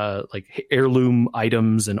 like heirloom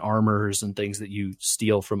items and armors and things that you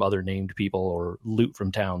steal from other named people or loot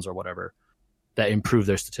from towns or whatever that improve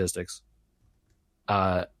their statistics.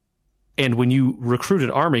 And when you recruit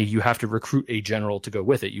an army, you have to recruit a general to go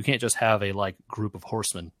with it. You can't just have a like group of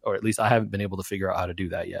horsemen, or at least I haven't been able to figure out how to do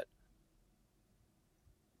that yet.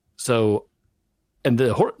 So, and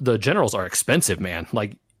the generals are expensive, man.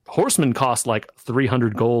 Like horsemen cost like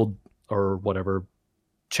 300 gold or whatever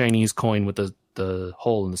Chinese coin with the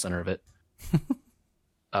hole in the center of it.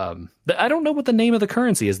 I don't know what the name of the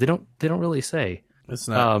currency is. They don't really say. It's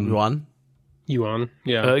not yuan. Yuan,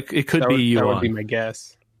 yeah. It could be yuan. That would be my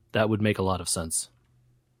guess. That would make a lot of sense.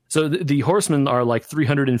 So the horsemen are like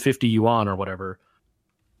 350 yuan or whatever,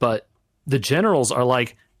 but the generals are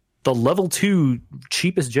like, the level 2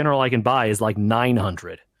 cheapest general I can buy is like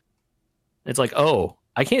 900. It's like, oh,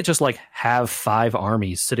 I can't just like have 5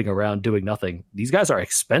 armies sitting around doing nothing. These guys are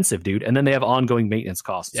expensive, dude. And then they have ongoing maintenance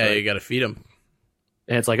costs. Yeah, right? You got to feed them.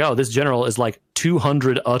 And it's like, oh, this general is like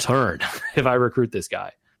 200 a turn if I recruit this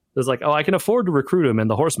guy. It's like, oh, I can afford to recruit him and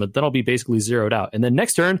the horseman. Then I'll be basically zeroed out. And then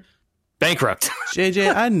next turn, bankrupt.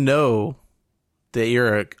 JJ, I know that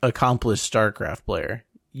you're an accomplished StarCraft player.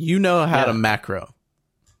 You know how to macro.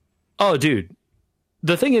 Oh, dude.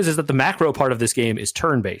 The thing is that the macro part of this game is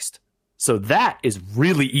turn-based. So that is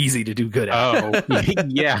really easy to do good at. Oh,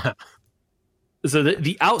 yeah. So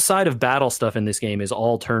the outside of battle stuff in this game is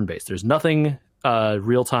all turn-based. There's nothing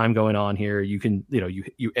real time going on here. You can,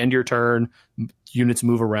 you end your turn, units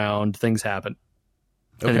move around, things happen.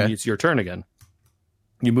 And then it's your turn again.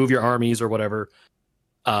 You move your armies or whatever,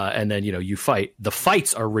 and then, you fight. The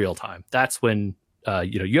fights are real time. That's when,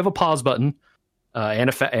 you have a pause button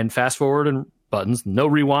and fast forward and buttons. No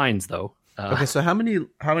rewinds, though. Okay, so how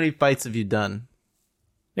many fights have you done?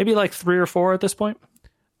 Maybe like 3 or 4 at this point.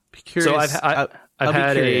 Be curious. So I've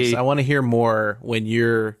had curious. I want to hear more when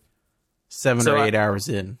you're 7 or 8 hours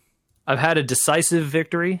in. I've had a decisive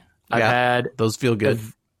victory. Those feel good.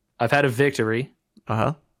 I've had a victory.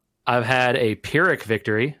 I've had a Pyrrhic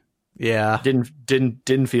victory. Yeah,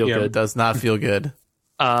 didn't feel good. It does not feel good.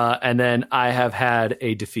 And then I have had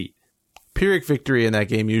a defeat. Pyrrhic victory in that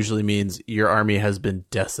game usually means your army has been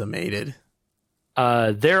decimated.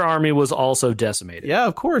 Their army was also decimated. Yeah,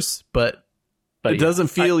 of course, but it doesn't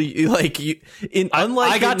feel like you.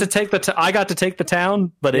 I got to take the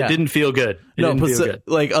town, but it didn't feel good. Good.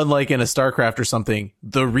 Like unlike in a StarCraft or something,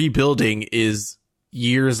 the rebuilding is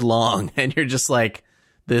years long, and you're just like,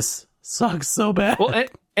 this sucks so bad. Well,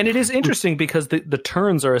 and it is interesting because the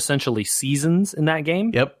turns are essentially seasons in that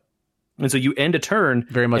game. Yep. And so you end a turn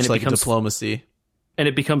very much like diplomacy, and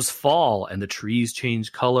it becomes fall, and the trees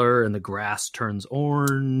change color, and the grass turns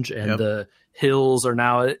orange, and the hills are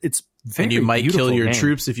now. It's very and you might kill your game.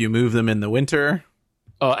 Troops if you move them in the winter.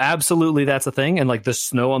 Oh, absolutely, that's a thing. And like the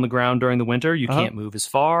snow on the ground during the winter, you can't move as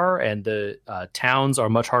far, and the towns are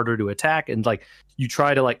much harder to attack. And like you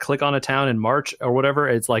try to like click on a town and march or whatever,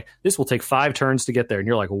 it's like this will take 5 turns to get there, and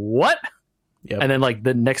you're like, what? Yep. And then like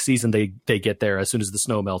the next season they get there as soon as the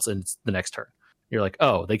snow melts, and it's the next turn. You're like,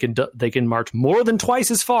 oh, they can march more than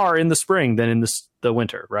twice as far in the spring than in the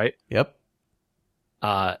winter, right? Yep.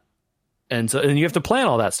 And you have to plan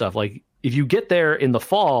all that stuff. Like if you get there in the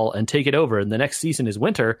fall and take it over, and the next season is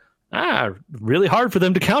winter, really hard for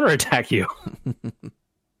them to counterattack you.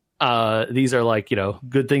 These are like,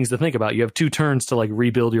 good things to think about. You have 2 turns to like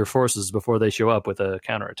rebuild your forces before they show up with a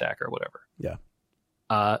counterattack or whatever. Yeah.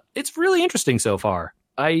 It's really interesting so far.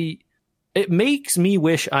 It makes me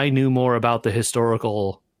wish I knew more about the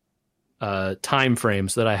historical time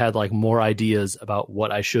frames, that I had like more ideas about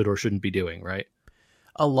what I should or shouldn't be doing, right?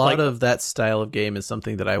 A lot of that style of game is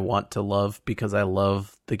something that I want to love because I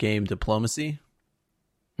love the game Diplomacy.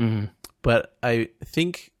 Mm-hmm. But I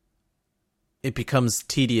think it becomes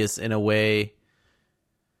tedious in a way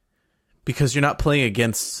because you're not playing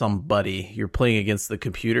against somebody, you're playing against the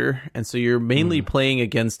computer, and so you're mainly playing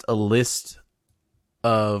against a list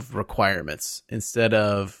of requirements instead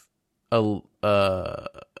of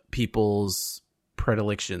people's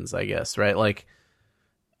predilections, I guess, right? Like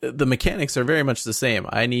the mechanics are very much the same.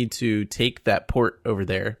 I need to take that port over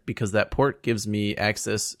there because that port gives me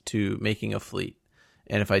access to making a fleet.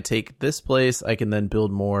 And if I take this place, I can then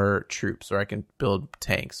build more troops, or I can build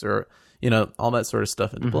tanks, or, all that sort of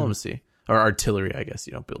stuff in diplomacy. Or artillery, I guess.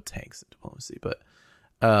 You don't build tanks in diplomacy. But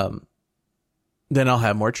then I'll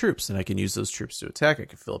have more troops, and I can use those troops to attack. I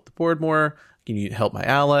can fill up the board more. I can help my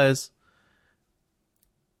allies.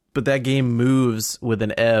 But that game moves with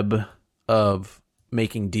an ebb of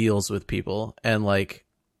making deals with people, and like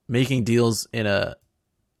making deals in a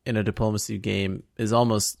diplomacy game is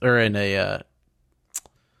almost, or in a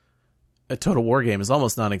Total War game is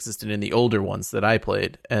almost non-existent in the older ones that I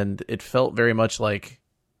played, and it felt very much like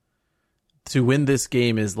to win this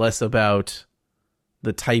game is less about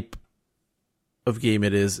the type of game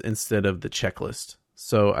it is instead of the checklist.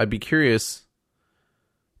 So I'd be curious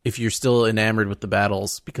if you're still enamored with the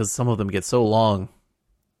battles, because some of them get so long.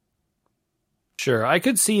 Sure, I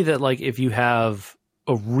could see that, like, if you have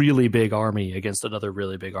a really big army against another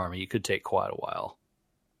really big army, it could take quite a while.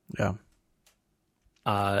 Yeah.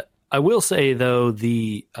 I will say, though,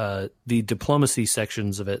 the diplomacy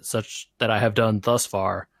sections of it, such that I have done thus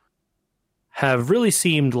far, have really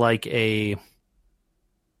seemed like it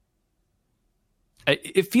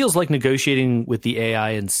feels like negotiating with the AI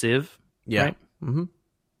in Civ. Yeah. Right? Mm-hmm.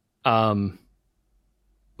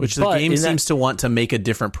 Which the game seems to want to make a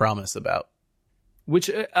different promise about. Which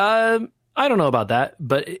I don't know about that,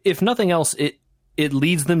 but if nothing else, it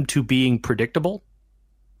leads them to being predictable,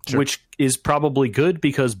 sure. Which is probably good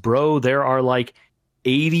because, bro, there are like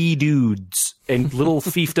 80 dudes and little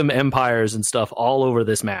fiefdom empires and stuff all over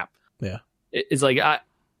this map. Yeah, it's like as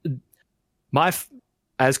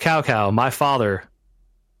Cao, my father,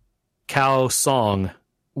 Cao Song,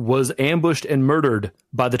 was ambushed and murdered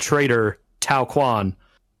by the traitor Tao Quan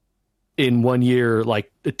in 1 year,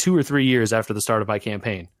 like 2 or 3 years after the start of my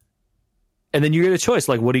campaign. And then you get a choice,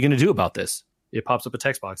 like, what are you going to do about this? It pops up a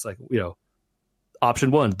text box, like,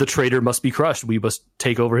 option 1, the traitor must be crushed. We must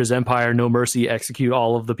take over his empire, no mercy, execute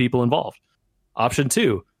all of the people involved. Option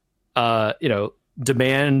 2,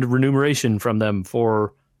 demand remuneration from them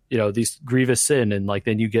for, these grievous sin, and like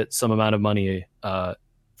then you get some amount of money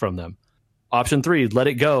from them. Option 3, let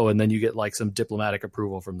it go, and then you get like some diplomatic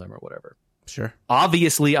approval from them or whatever. Sure.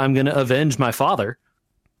 Obviously, I'm going to avenge my father.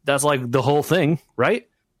 That's like the whole thing, right?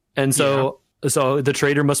 And so the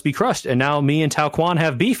traitor must be crushed. And now me and Tao Quan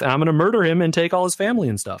have beef, and I'm going to murder him and take all his family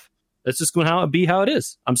and stuff. That's just going to be how it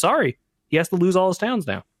is. I'm sorry. He has to lose all his towns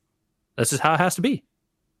now. That's just how it has to be.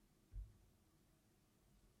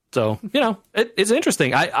 So, it's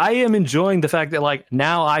interesting. I am enjoying the fact that, like,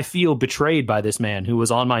 now I feel betrayed by this man who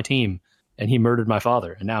was on my team, and he murdered my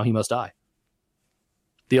father, and now he must die.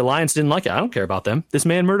 The Alliance didn't like it. I don't care about them. This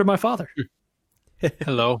man murdered my father.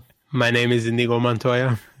 Hello, my name is Inigo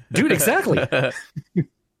Montoya. Dude, exactly.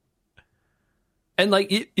 And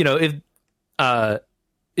like, and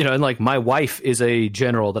like my wife is a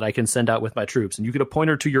general that I can send out with my troops, and you could appoint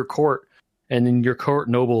her to your court, and then your court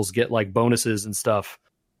nobles get like bonuses and stuff.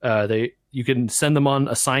 You can send them on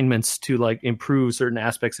assignments to like improve certain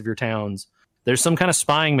aspects of your towns. There's some kind of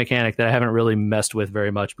spying mechanic that I haven't really messed with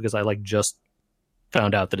very much because I like just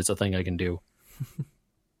found out that it's a thing I can do.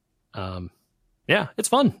 Yeah, it's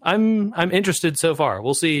fun. I'm interested so far.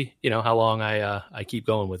 We'll see, how long I keep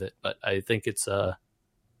going with it, but I think it's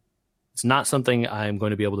not something I'm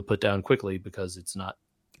going to be able to put down quickly because it's not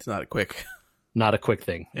a quick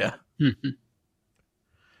thing. Yeah.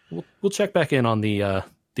 We'll check back in on the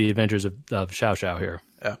Adventures of Xiao Xiao here.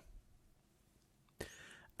 Yeah.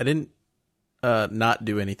 I didn't not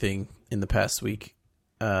do anything in the past week.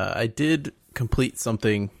 I did complete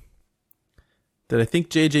something that I think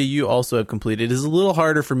JJ you also have completed. It is a little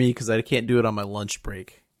harder for me because I can't do it on my lunch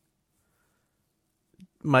break.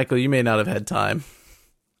 Michael, you may not have had time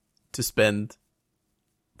to spend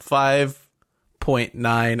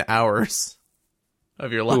 5.9 hours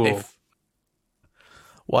of your life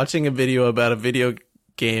watching a video about a video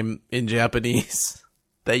game in Japanese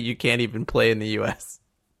that you can't even play in the US.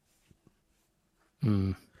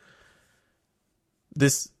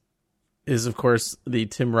 This is, of course, the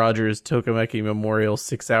Tim Rogers Tokimeki Memorial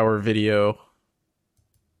 6-hour video.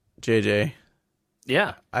 JJ.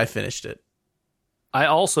 Yeah. I finished it. I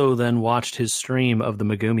also then watched his stream of the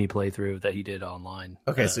Megumi playthrough that he did online.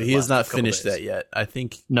 Okay, so he has not finished that yet. I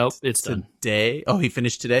think nope, it's today. Done. Oh, he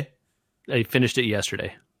finished today? I finished it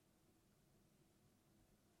yesterday.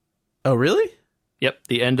 Oh, really? Yep,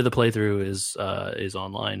 the end of the playthrough is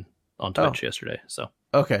online on Twitch yesterday. So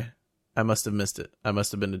okay, I must have missed it. I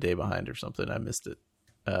must have been a day behind or something. I missed it.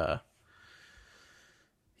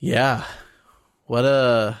 Yeah, what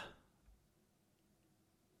a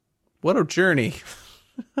journey.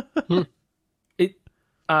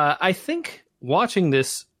 I think watching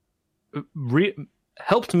this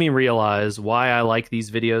helped me realize why I like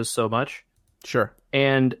these videos so much. Sure,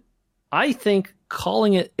 and I think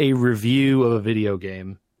calling it a review of a video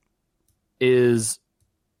game is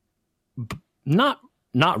not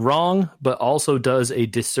wrong, but also does a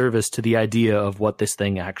disservice to the idea of what this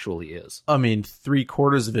thing actually is. I mean,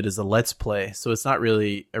 3/4 of it is a let's play, so it's not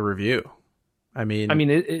really a review. I mean,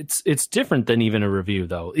 it's different than even a review,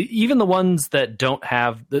 though. Even the ones that don't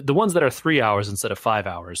have the ones that are 3 hours instead of 5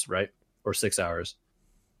 hours, right, or 6 hours,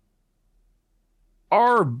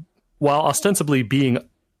 are, while ostensibly being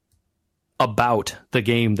about the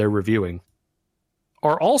game they're reviewing,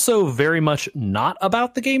 are also very much not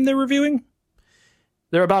about the game they're reviewing.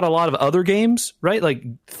 They're about a lot of other games, right? Like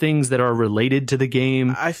things that are related to the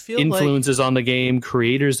game, I feel influences on the game,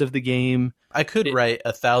 creators of the game. I could write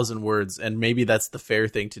 1,000 words, and maybe that's the fair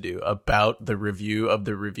thing to do, about the review of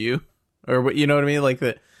the review, or what, you know what I mean? Like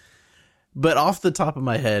that. But off the top of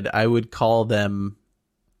my head, I would call them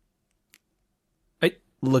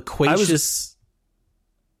loquacious,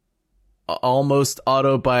 almost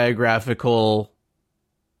autobiographical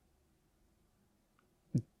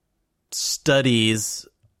studies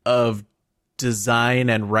of design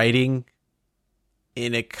and writing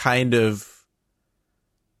in a kind of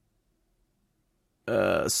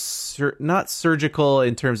not surgical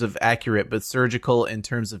in terms of accurate, but surgical in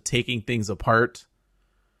terms of taking things apart,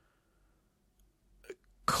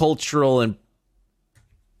 cultural and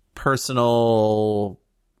personal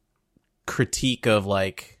critique of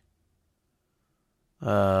like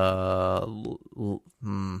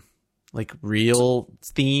real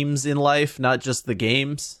themes in life, not just the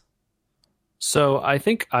games. So I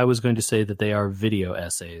think I was going to say that they are video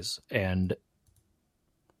essays, and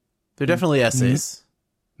they're definitely essays.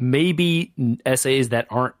 Maybe essays that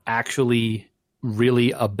aren't actually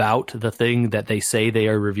really about the thing that they say they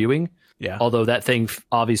are reviewing. Yeah. Although that thing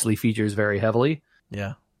obviously features very heavily.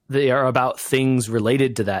 Yeah. They are about things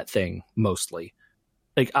related to that thing mostly.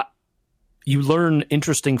 Like you learn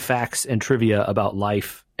interesting facts and trivia about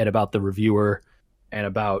life and about the reviewer and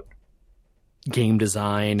about game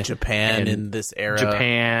design, Japan in this era,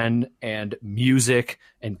 Japan and music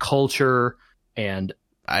and culture and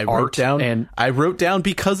I wrote down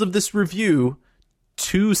because of this review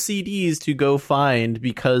 2 CDs to go find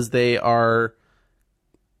because they are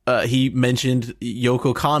he mentioned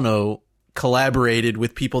Yoko Kanno collaborated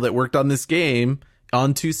with people that worked on this game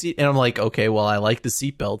on 2 CDs, and I'm like, okay, well, I like the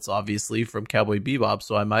seatbelts obviously from Cowboy Bebop,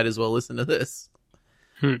 so I might as well listen to this.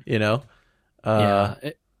 You know? Yeah.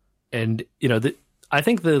 And you know, I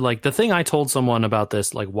think the thing I told someone about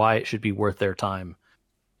this, like why it should be worth their time,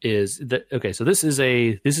 is that okay? So this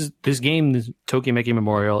game, Tokimeki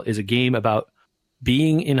Memorial, is a game about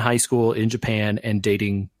being in high school in Japan and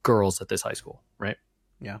dating girls at this high school, right?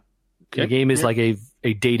 Yeah. The game is like a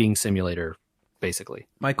dating simulator, basically.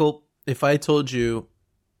 Michael, if I told you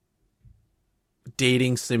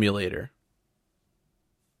dating simulator,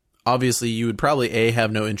 obviously you would probably A,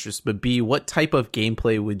 have no interest, but B, what type of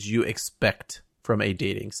gameplay would you expect from a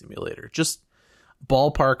dating simulator? Just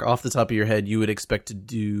ballpark off the top of your head, you would expect to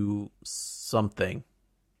do something.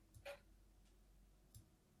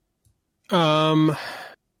 I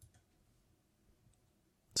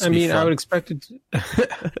mean, I would expect it to,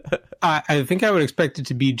 I think I would expect it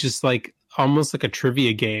to be just like almost like a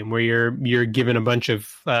trivia game where you're given a bunch of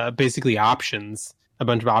basically options, a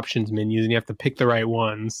bunch of options menus, and you have to pick the right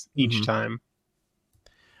ones each time.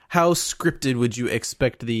 How scripted would you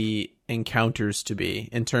expect the encounters to be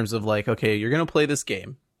in terms of like, okay, you're going to play this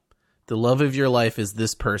game. The love of your life is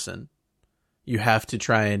this person. you have to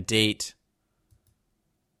try and date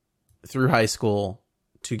through high school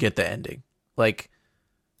to get the ending. Like,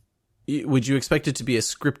 would you expect it to be a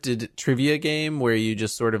scripted trivia game where you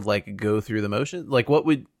just sort of like go through the motion? Like, what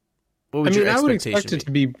would your I would expectation expect it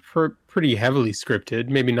to be pretty heavily scripted.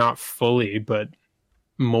 Maybe not fully, but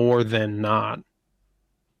more than not.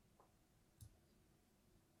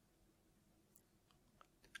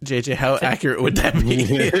 JJ, how accurate would that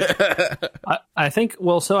be? I think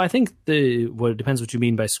it depends what you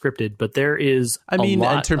mean by scripted, but there is in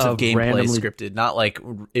terms of gameplay scripted, not like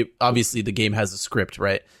obviously the game has a script,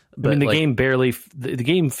 right? But the game the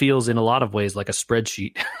game feels in a lot of ways like a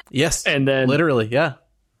spreadsheet. Yes. And then literally, yeah.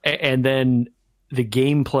 And then the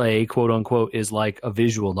gameplay, quote unquote, is like a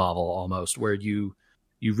visual novel almost, where you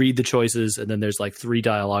read the choices and then there's like 3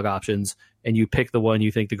 dialogue options and you pick the one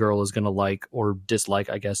you think the girl is going to like or dislike,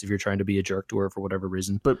 I guess, if you're trying to be a jerk to her for whatever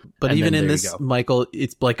reason. But even in this, Michael,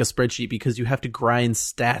 it's like a spreadsheet because you have to grind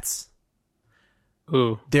stats.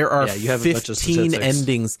 Ooh. There are 15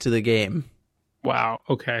 endings to the game. Wow.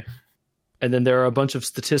 Okay. And then there are a bunch of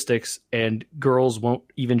statistics, and girls won't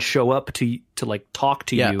even show up to like talk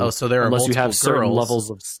to you. Oh, so there are unless you have multiple certain girls. levels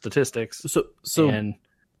of statistics.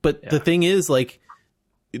 But the thing is, like,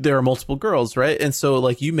 there are multiple girls, right? And so,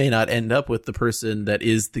 like, you may not end up with the person that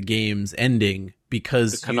is the game's ending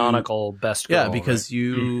because the canonical best girl. Yeah, because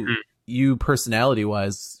right? you personality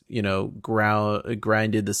wise,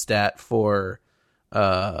 grinded the stat for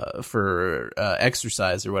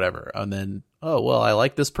exercise or whatever, and then I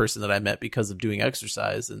like this person that I met because of doing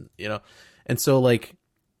exercise, and so like,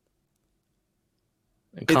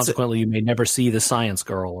 and consequently, you may never see the science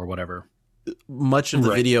girl or whatever. Much of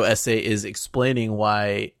the video essay is explaining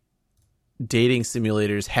why dating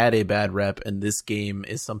simulators had a bad rep, and this game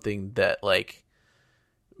is something that like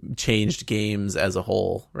changed games as a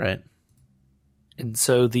whole, right? And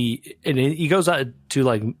so he goes out to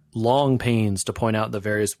like long pains to point out the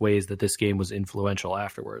various ways that this game was influential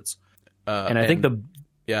afterwards. And I think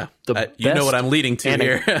you know what I'm leading to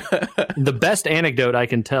here. The best anecdote I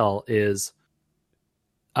can tell is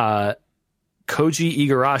Koji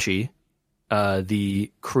Igarashi,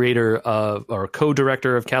 the creator of or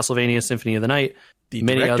co-director of Castlevania Symphony of the Night,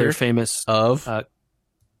 many other famous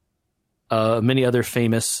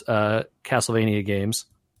Castlevania games,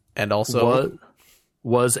 and also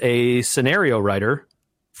was a scenario writer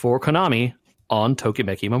for Konami on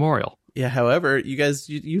Tokimeki Memorial. Yeah, however, you guys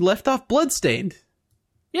you left off Bloodstained.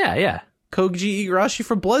 Yeah. Koji Igarashi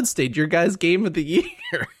for Bloodstained, your guys' game of the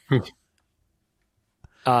year.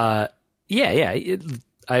 I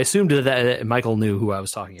assumed that Michael knew who I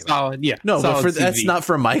was talking about. Solid, yeah. No, but that's not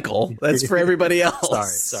for Michael. That's for everybody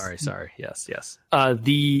else. Sorry. Yes.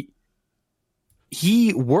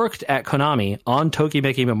 He worked at Konami on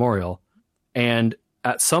Tokimeki Memorial, and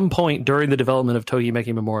at some point during the development of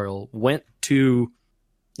Tokimeki Memorial, went to,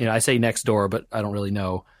 I say next door, but I don't really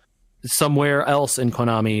know, somewhere else in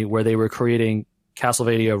Konami where they were creating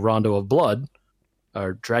Castlevania Rondo of Blood,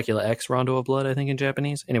 or Dracula X Rondo of Blood, I think in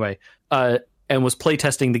Japanese. Anyway, and was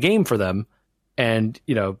playtesting the game for them, and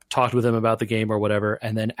talked with them about the game or whatever.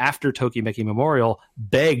 And then after Tokimeki Memorial,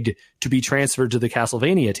 begged to be transferred to the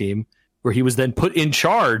Castlevania team, where he was then put in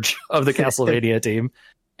charge of the Castlevania team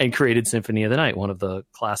and created Symphony of the Night, one of the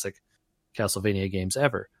classic Castlevania games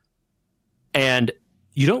ever. And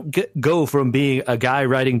you don't go from being a guy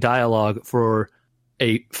writing dialogue for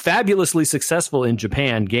a fabulously successful in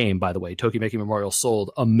Japan game, by the way. Tokimeki Memorial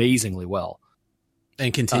sold amazingly well.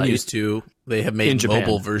 And continues to. They have made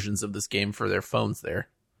mobile versions of this game for their phones there.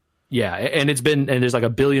 Yeah, and there's like a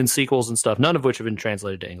billion sequels and stuff, none of which have been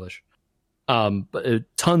translated to English. But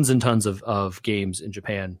tons and tons of games in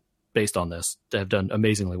Japan based on this that have done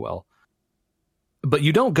amazingly well. But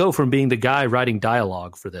you don't go from being the guy writing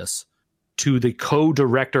dialogue for this to the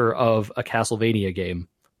co-director of a Castlevania game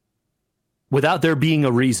without there being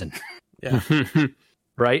a reason. Yeah.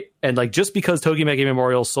 Right? And like, just because Tokimeki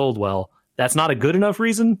Memorial sold well, that's not a good enough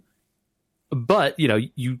reason. But,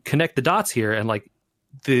 you connect the dots here, and like,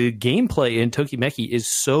 the gameplay in Tokimeki is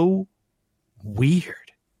so weird.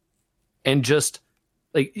 And just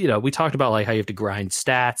like, we talked about like how you have to grind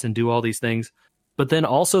stats and do all these things, but then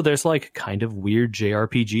also there's like kind of weird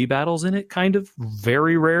JRPG battles in it, kind of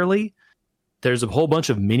very rarely. There's a whole bunch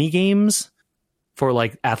of mini games for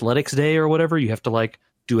like athletics day or whatever. You have to like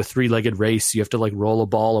do a 3-legged race. You have to like roll a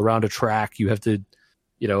ball around a track. You have to,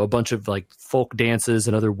 a bunch of like folk dances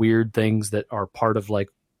and other weird things that are part of like,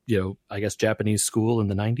 I guess Japanese school in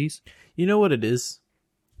the 90s. You know what it is?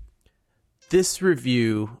 This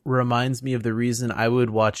review reminds me of the reason I would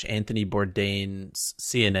watch Anthony Bourdain's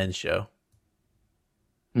CNN show,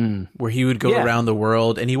 where he would go around the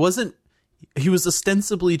world, and he wasn't he was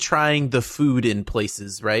ostensibly trying the food in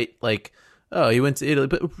places, right? Like, oh, he went to Italy,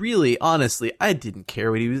 but really, honestly, I didn't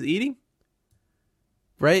care what he was eating.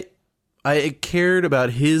 Right? I cared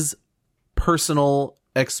about his personal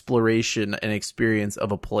exploration and experience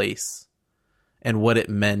of a place and what it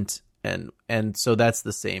meant, and so that's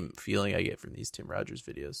the same feeling I get from these Tim Rogers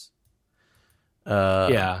videos.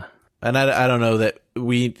 Yeah. And I don't know that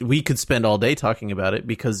we could spend all day talking about it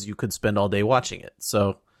because you could spend all day watching it.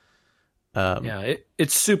 So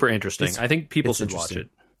it's super interesting. I think people should watch it.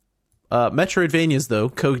 Metroidvanias, though,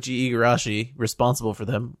 Koji Igarashi, responsible for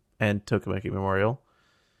them, and Tokimeki Memorial.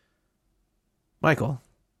 Michael,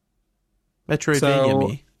 Metroidvania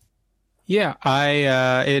me. Yeah,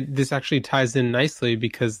 this actually ties in nicely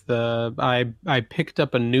because I picked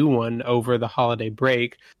up a new one over the holiday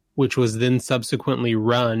break, which was then subsequently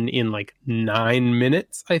run in like 9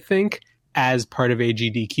 minutes, I think, as part of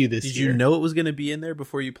AGDQ this year. Did you know it was going to be in there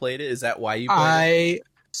before you played it? Is that why you played it?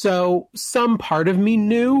 So some part of me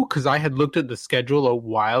knew because I had looked at the schedule a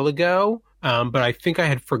while ago, but I think I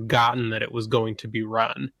had forgotten that it was going to be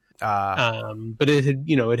run. But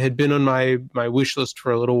it had been on my wish list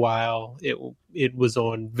for a little while. It was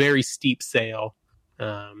on very steep sale,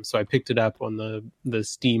 so I picked it up on the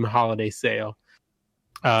Steam holiday sale.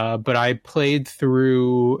 But I played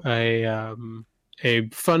through a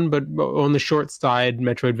fun but on the short side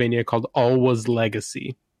Metroidvania called Alwa's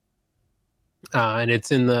Legacy, and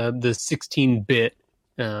it's in the 16-bit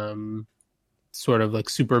sort of like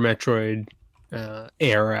Super Metroid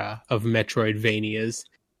era of Metroidvanias.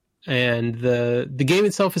 And the game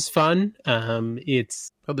itself is fun. There's a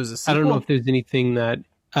sequel? I don't know if there's anything that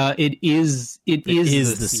it is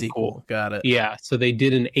the sequel. Got it. Yeah, so they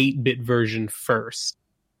did an 8-bit version first.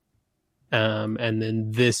 And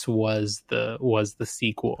then this was the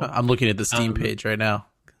sequel. I'm looking at the Steam page right now.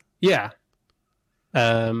 Yeah.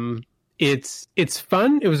 It's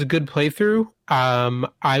fun. It was a good playthrough.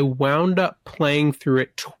 I wound up playing through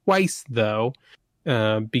it twice though.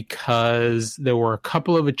 Because there were a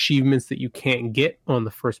couple of achievements that you can't get on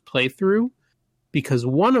the first playthrough, because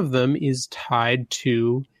one of them is tied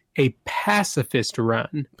to a pacifist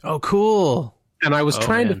run. Oh, cool. And I was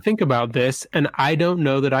trying to think about this, and I don't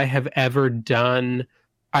know that I have ever done...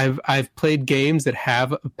 I've played games that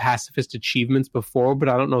have pacifist achievements before, but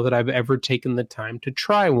I don't know that I've ever taken the time to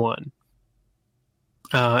try one.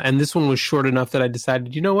 And this one was short enough that I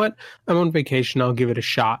decided, you know what? I'm on vacation. I'll give it a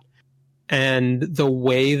shot. And the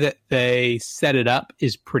way that they set it up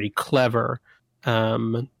is pretty clever.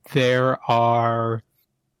 There are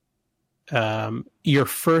your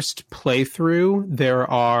first playthrough, there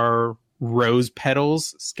are rose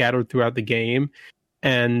petals scattered throughout the game.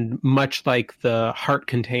 And much like the heart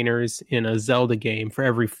containers in a Zelda game, for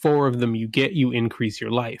every 4 of them you get, you increase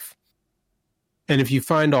your life. And if you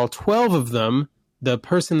find all 12 of them, the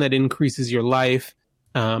person that increases your life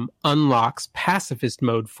unlocks pacifist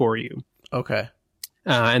mode for you. Okay.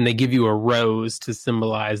 And they give you a rose to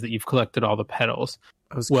symbolize that you've collected all the petals.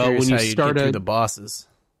 I was curious how you get through the bosses.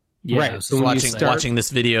 Yeah, right. So watching this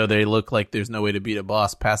video, they look like there's no way to beat a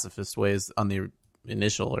boss pacifist ways on the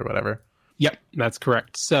initial or whatever. Yep, that's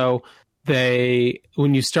correct. So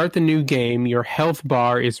when you start the new game, your health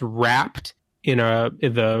bar is wrapped in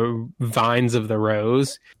the vines of the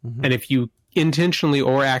rose. Mm-hmm. And if you intentionally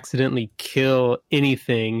or accidentally kill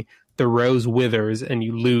anything, the rose withers and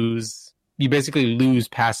you basically lose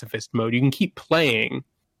pacifist mode. You can keep playing,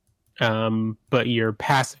 but your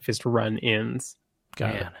pacifist run ends.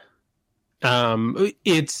 Got it.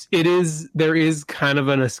 There is kind of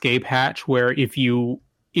an escape hatch where if you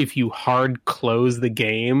hard close the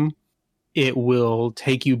game, it will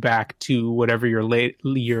take you back to whatever your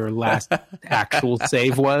last actual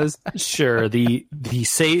save was. Sure, the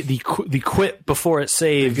quit before it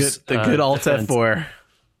saves. The good Alt F4.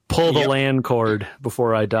 Pull the land cord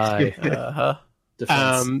before I die.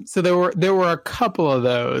 So there were a couple of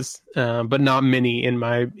those, but not many in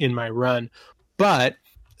my run. But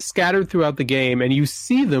scattered throughout the game, and you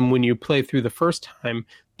see them when you play through the first time.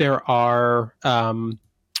 There are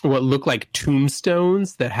what look like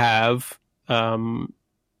tombstones that have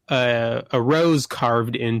a rose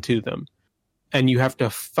carved into them, and you have to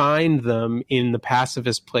find them in the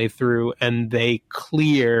pacifist playthrough, and they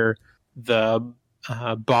clear the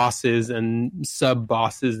bosses and sub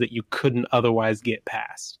bosses that you couldn't otherwise get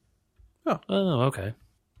past. Oh, okay.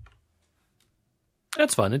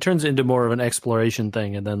 That's fun. It turns into more of an exploration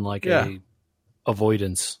thing, and then like a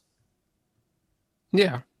avoidance.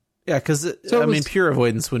 Yeah, because pure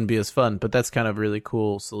avoidance wouldn't be as fun, but that's kind of a really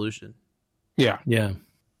cool solution. Yeah.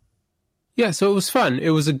 Yeah, so it was fun.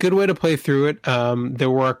 It was a good way to play through it. There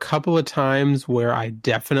were a couple of times where I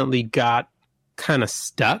definitely got kind of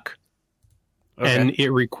stuck, and it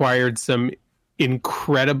required some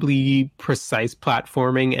incredibly precise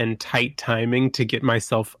platforming and tight timing to get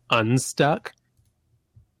myself unstuck.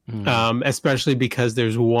 Especially because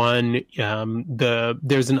there's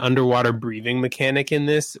there's an underwater breathing mechanic in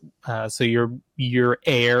this, so your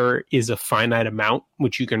air is a finite amount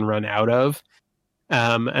which you can run out of.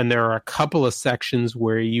 And there are a couple of sections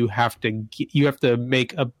where you have to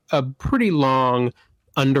make a pretty long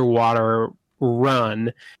underwater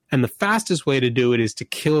run, and the fastest way to do it is to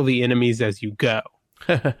kill the enemies as you go.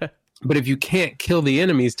 But if you can't kill the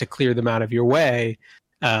enemies to clear them out of your way,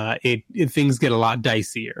 things get a lot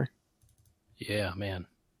dicier. Yeah, man.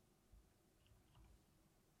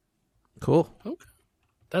 Cool. Okay,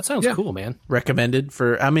 that sounds cool, man. Recommended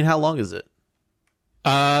for? I mean, how long is it?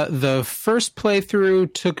 The first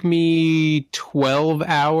playthrough took me 12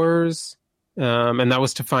 hours, and that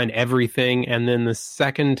was to find everything. And then the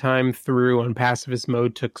second time through on pacifist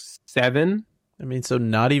mode took 7. I mean, so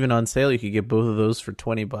not even on sale. You could get both of those for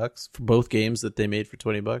 $20 for both games that they made for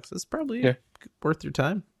 $20. That's probably worth your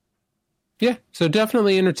time. Yeah, so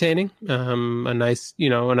definitely entertaining. A nice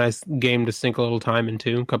game to sink a little time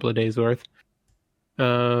into, a couple of days worth.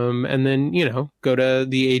 And then, go to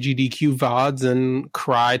the AGDQ VODs and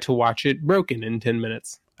cry to watch it broken in 10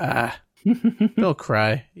 minutes. Don't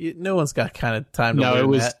cry. No one's got kind of time to learn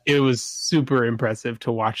that. It was super impressive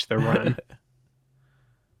to watch the run.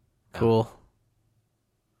 Cool.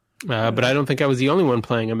 But I don't think I was the only one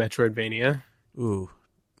playing a Metroidvania. Ooh.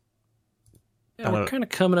 Yeah, we're kind of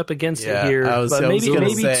coming up against it here, but maybe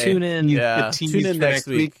tune in. Tune in next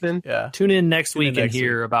week then. Yeah, tune in next week and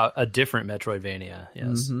hear about a different Metroidvania.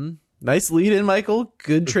 Yes, nice lead in, Michael.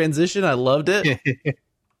 Good transition. I loved it.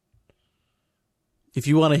 If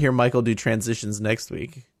you want to hear Michael do transitions next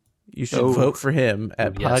week, you should vote for him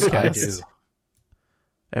at podcast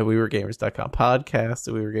at wewergamers.com. Podcast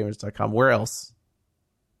at wewergamers.com. Where else?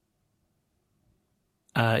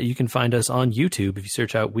 You can find us on YouTube. If you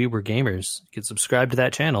search out We Were Gamers, you can subscribe to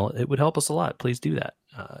that channel. It would help us a lot. Please do that.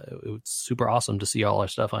 It's super awesome to see all our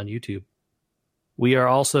stuff on YouTube. We are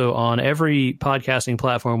also on every podcasting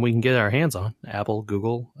platform we can get our hands on. Apple,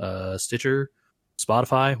 Google, Stitcher,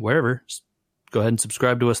 Spotify, wherever. Just go ahead and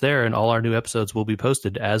subscribe to us there, and all our new episodes will be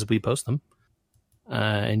posted as we post them.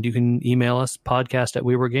 And you can email us, podcast at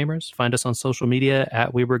We Were Gamers. Find us on social media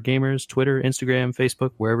at We Were Gamers, Twitter, Instagram,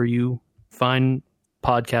 Facebook, wherever you find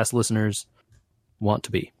podcast listeners want to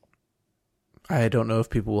be. I don't know if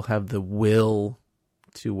people will have the will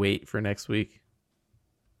to wait for next week.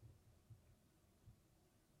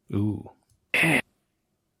 Ooh.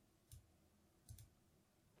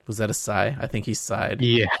 Was that a sigh? I think he sighed.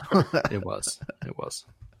 Yeah. It was.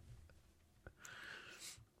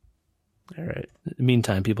 All right. In the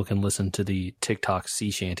meantime, people can listen to the TikTok sea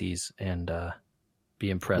shanties and be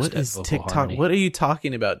impressed what at is vocal TikTok? harmony. What are you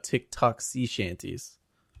talking about? TikTok sea shanties.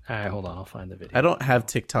 All right, hold on. I'll find the video. I don't have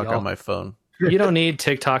TikTok on my phone. You don't need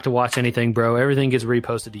TikTok to watch anything, bro. Everything gets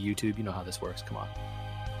reposted to YouTube. You know how this works. Come on.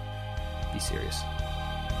 Be serious.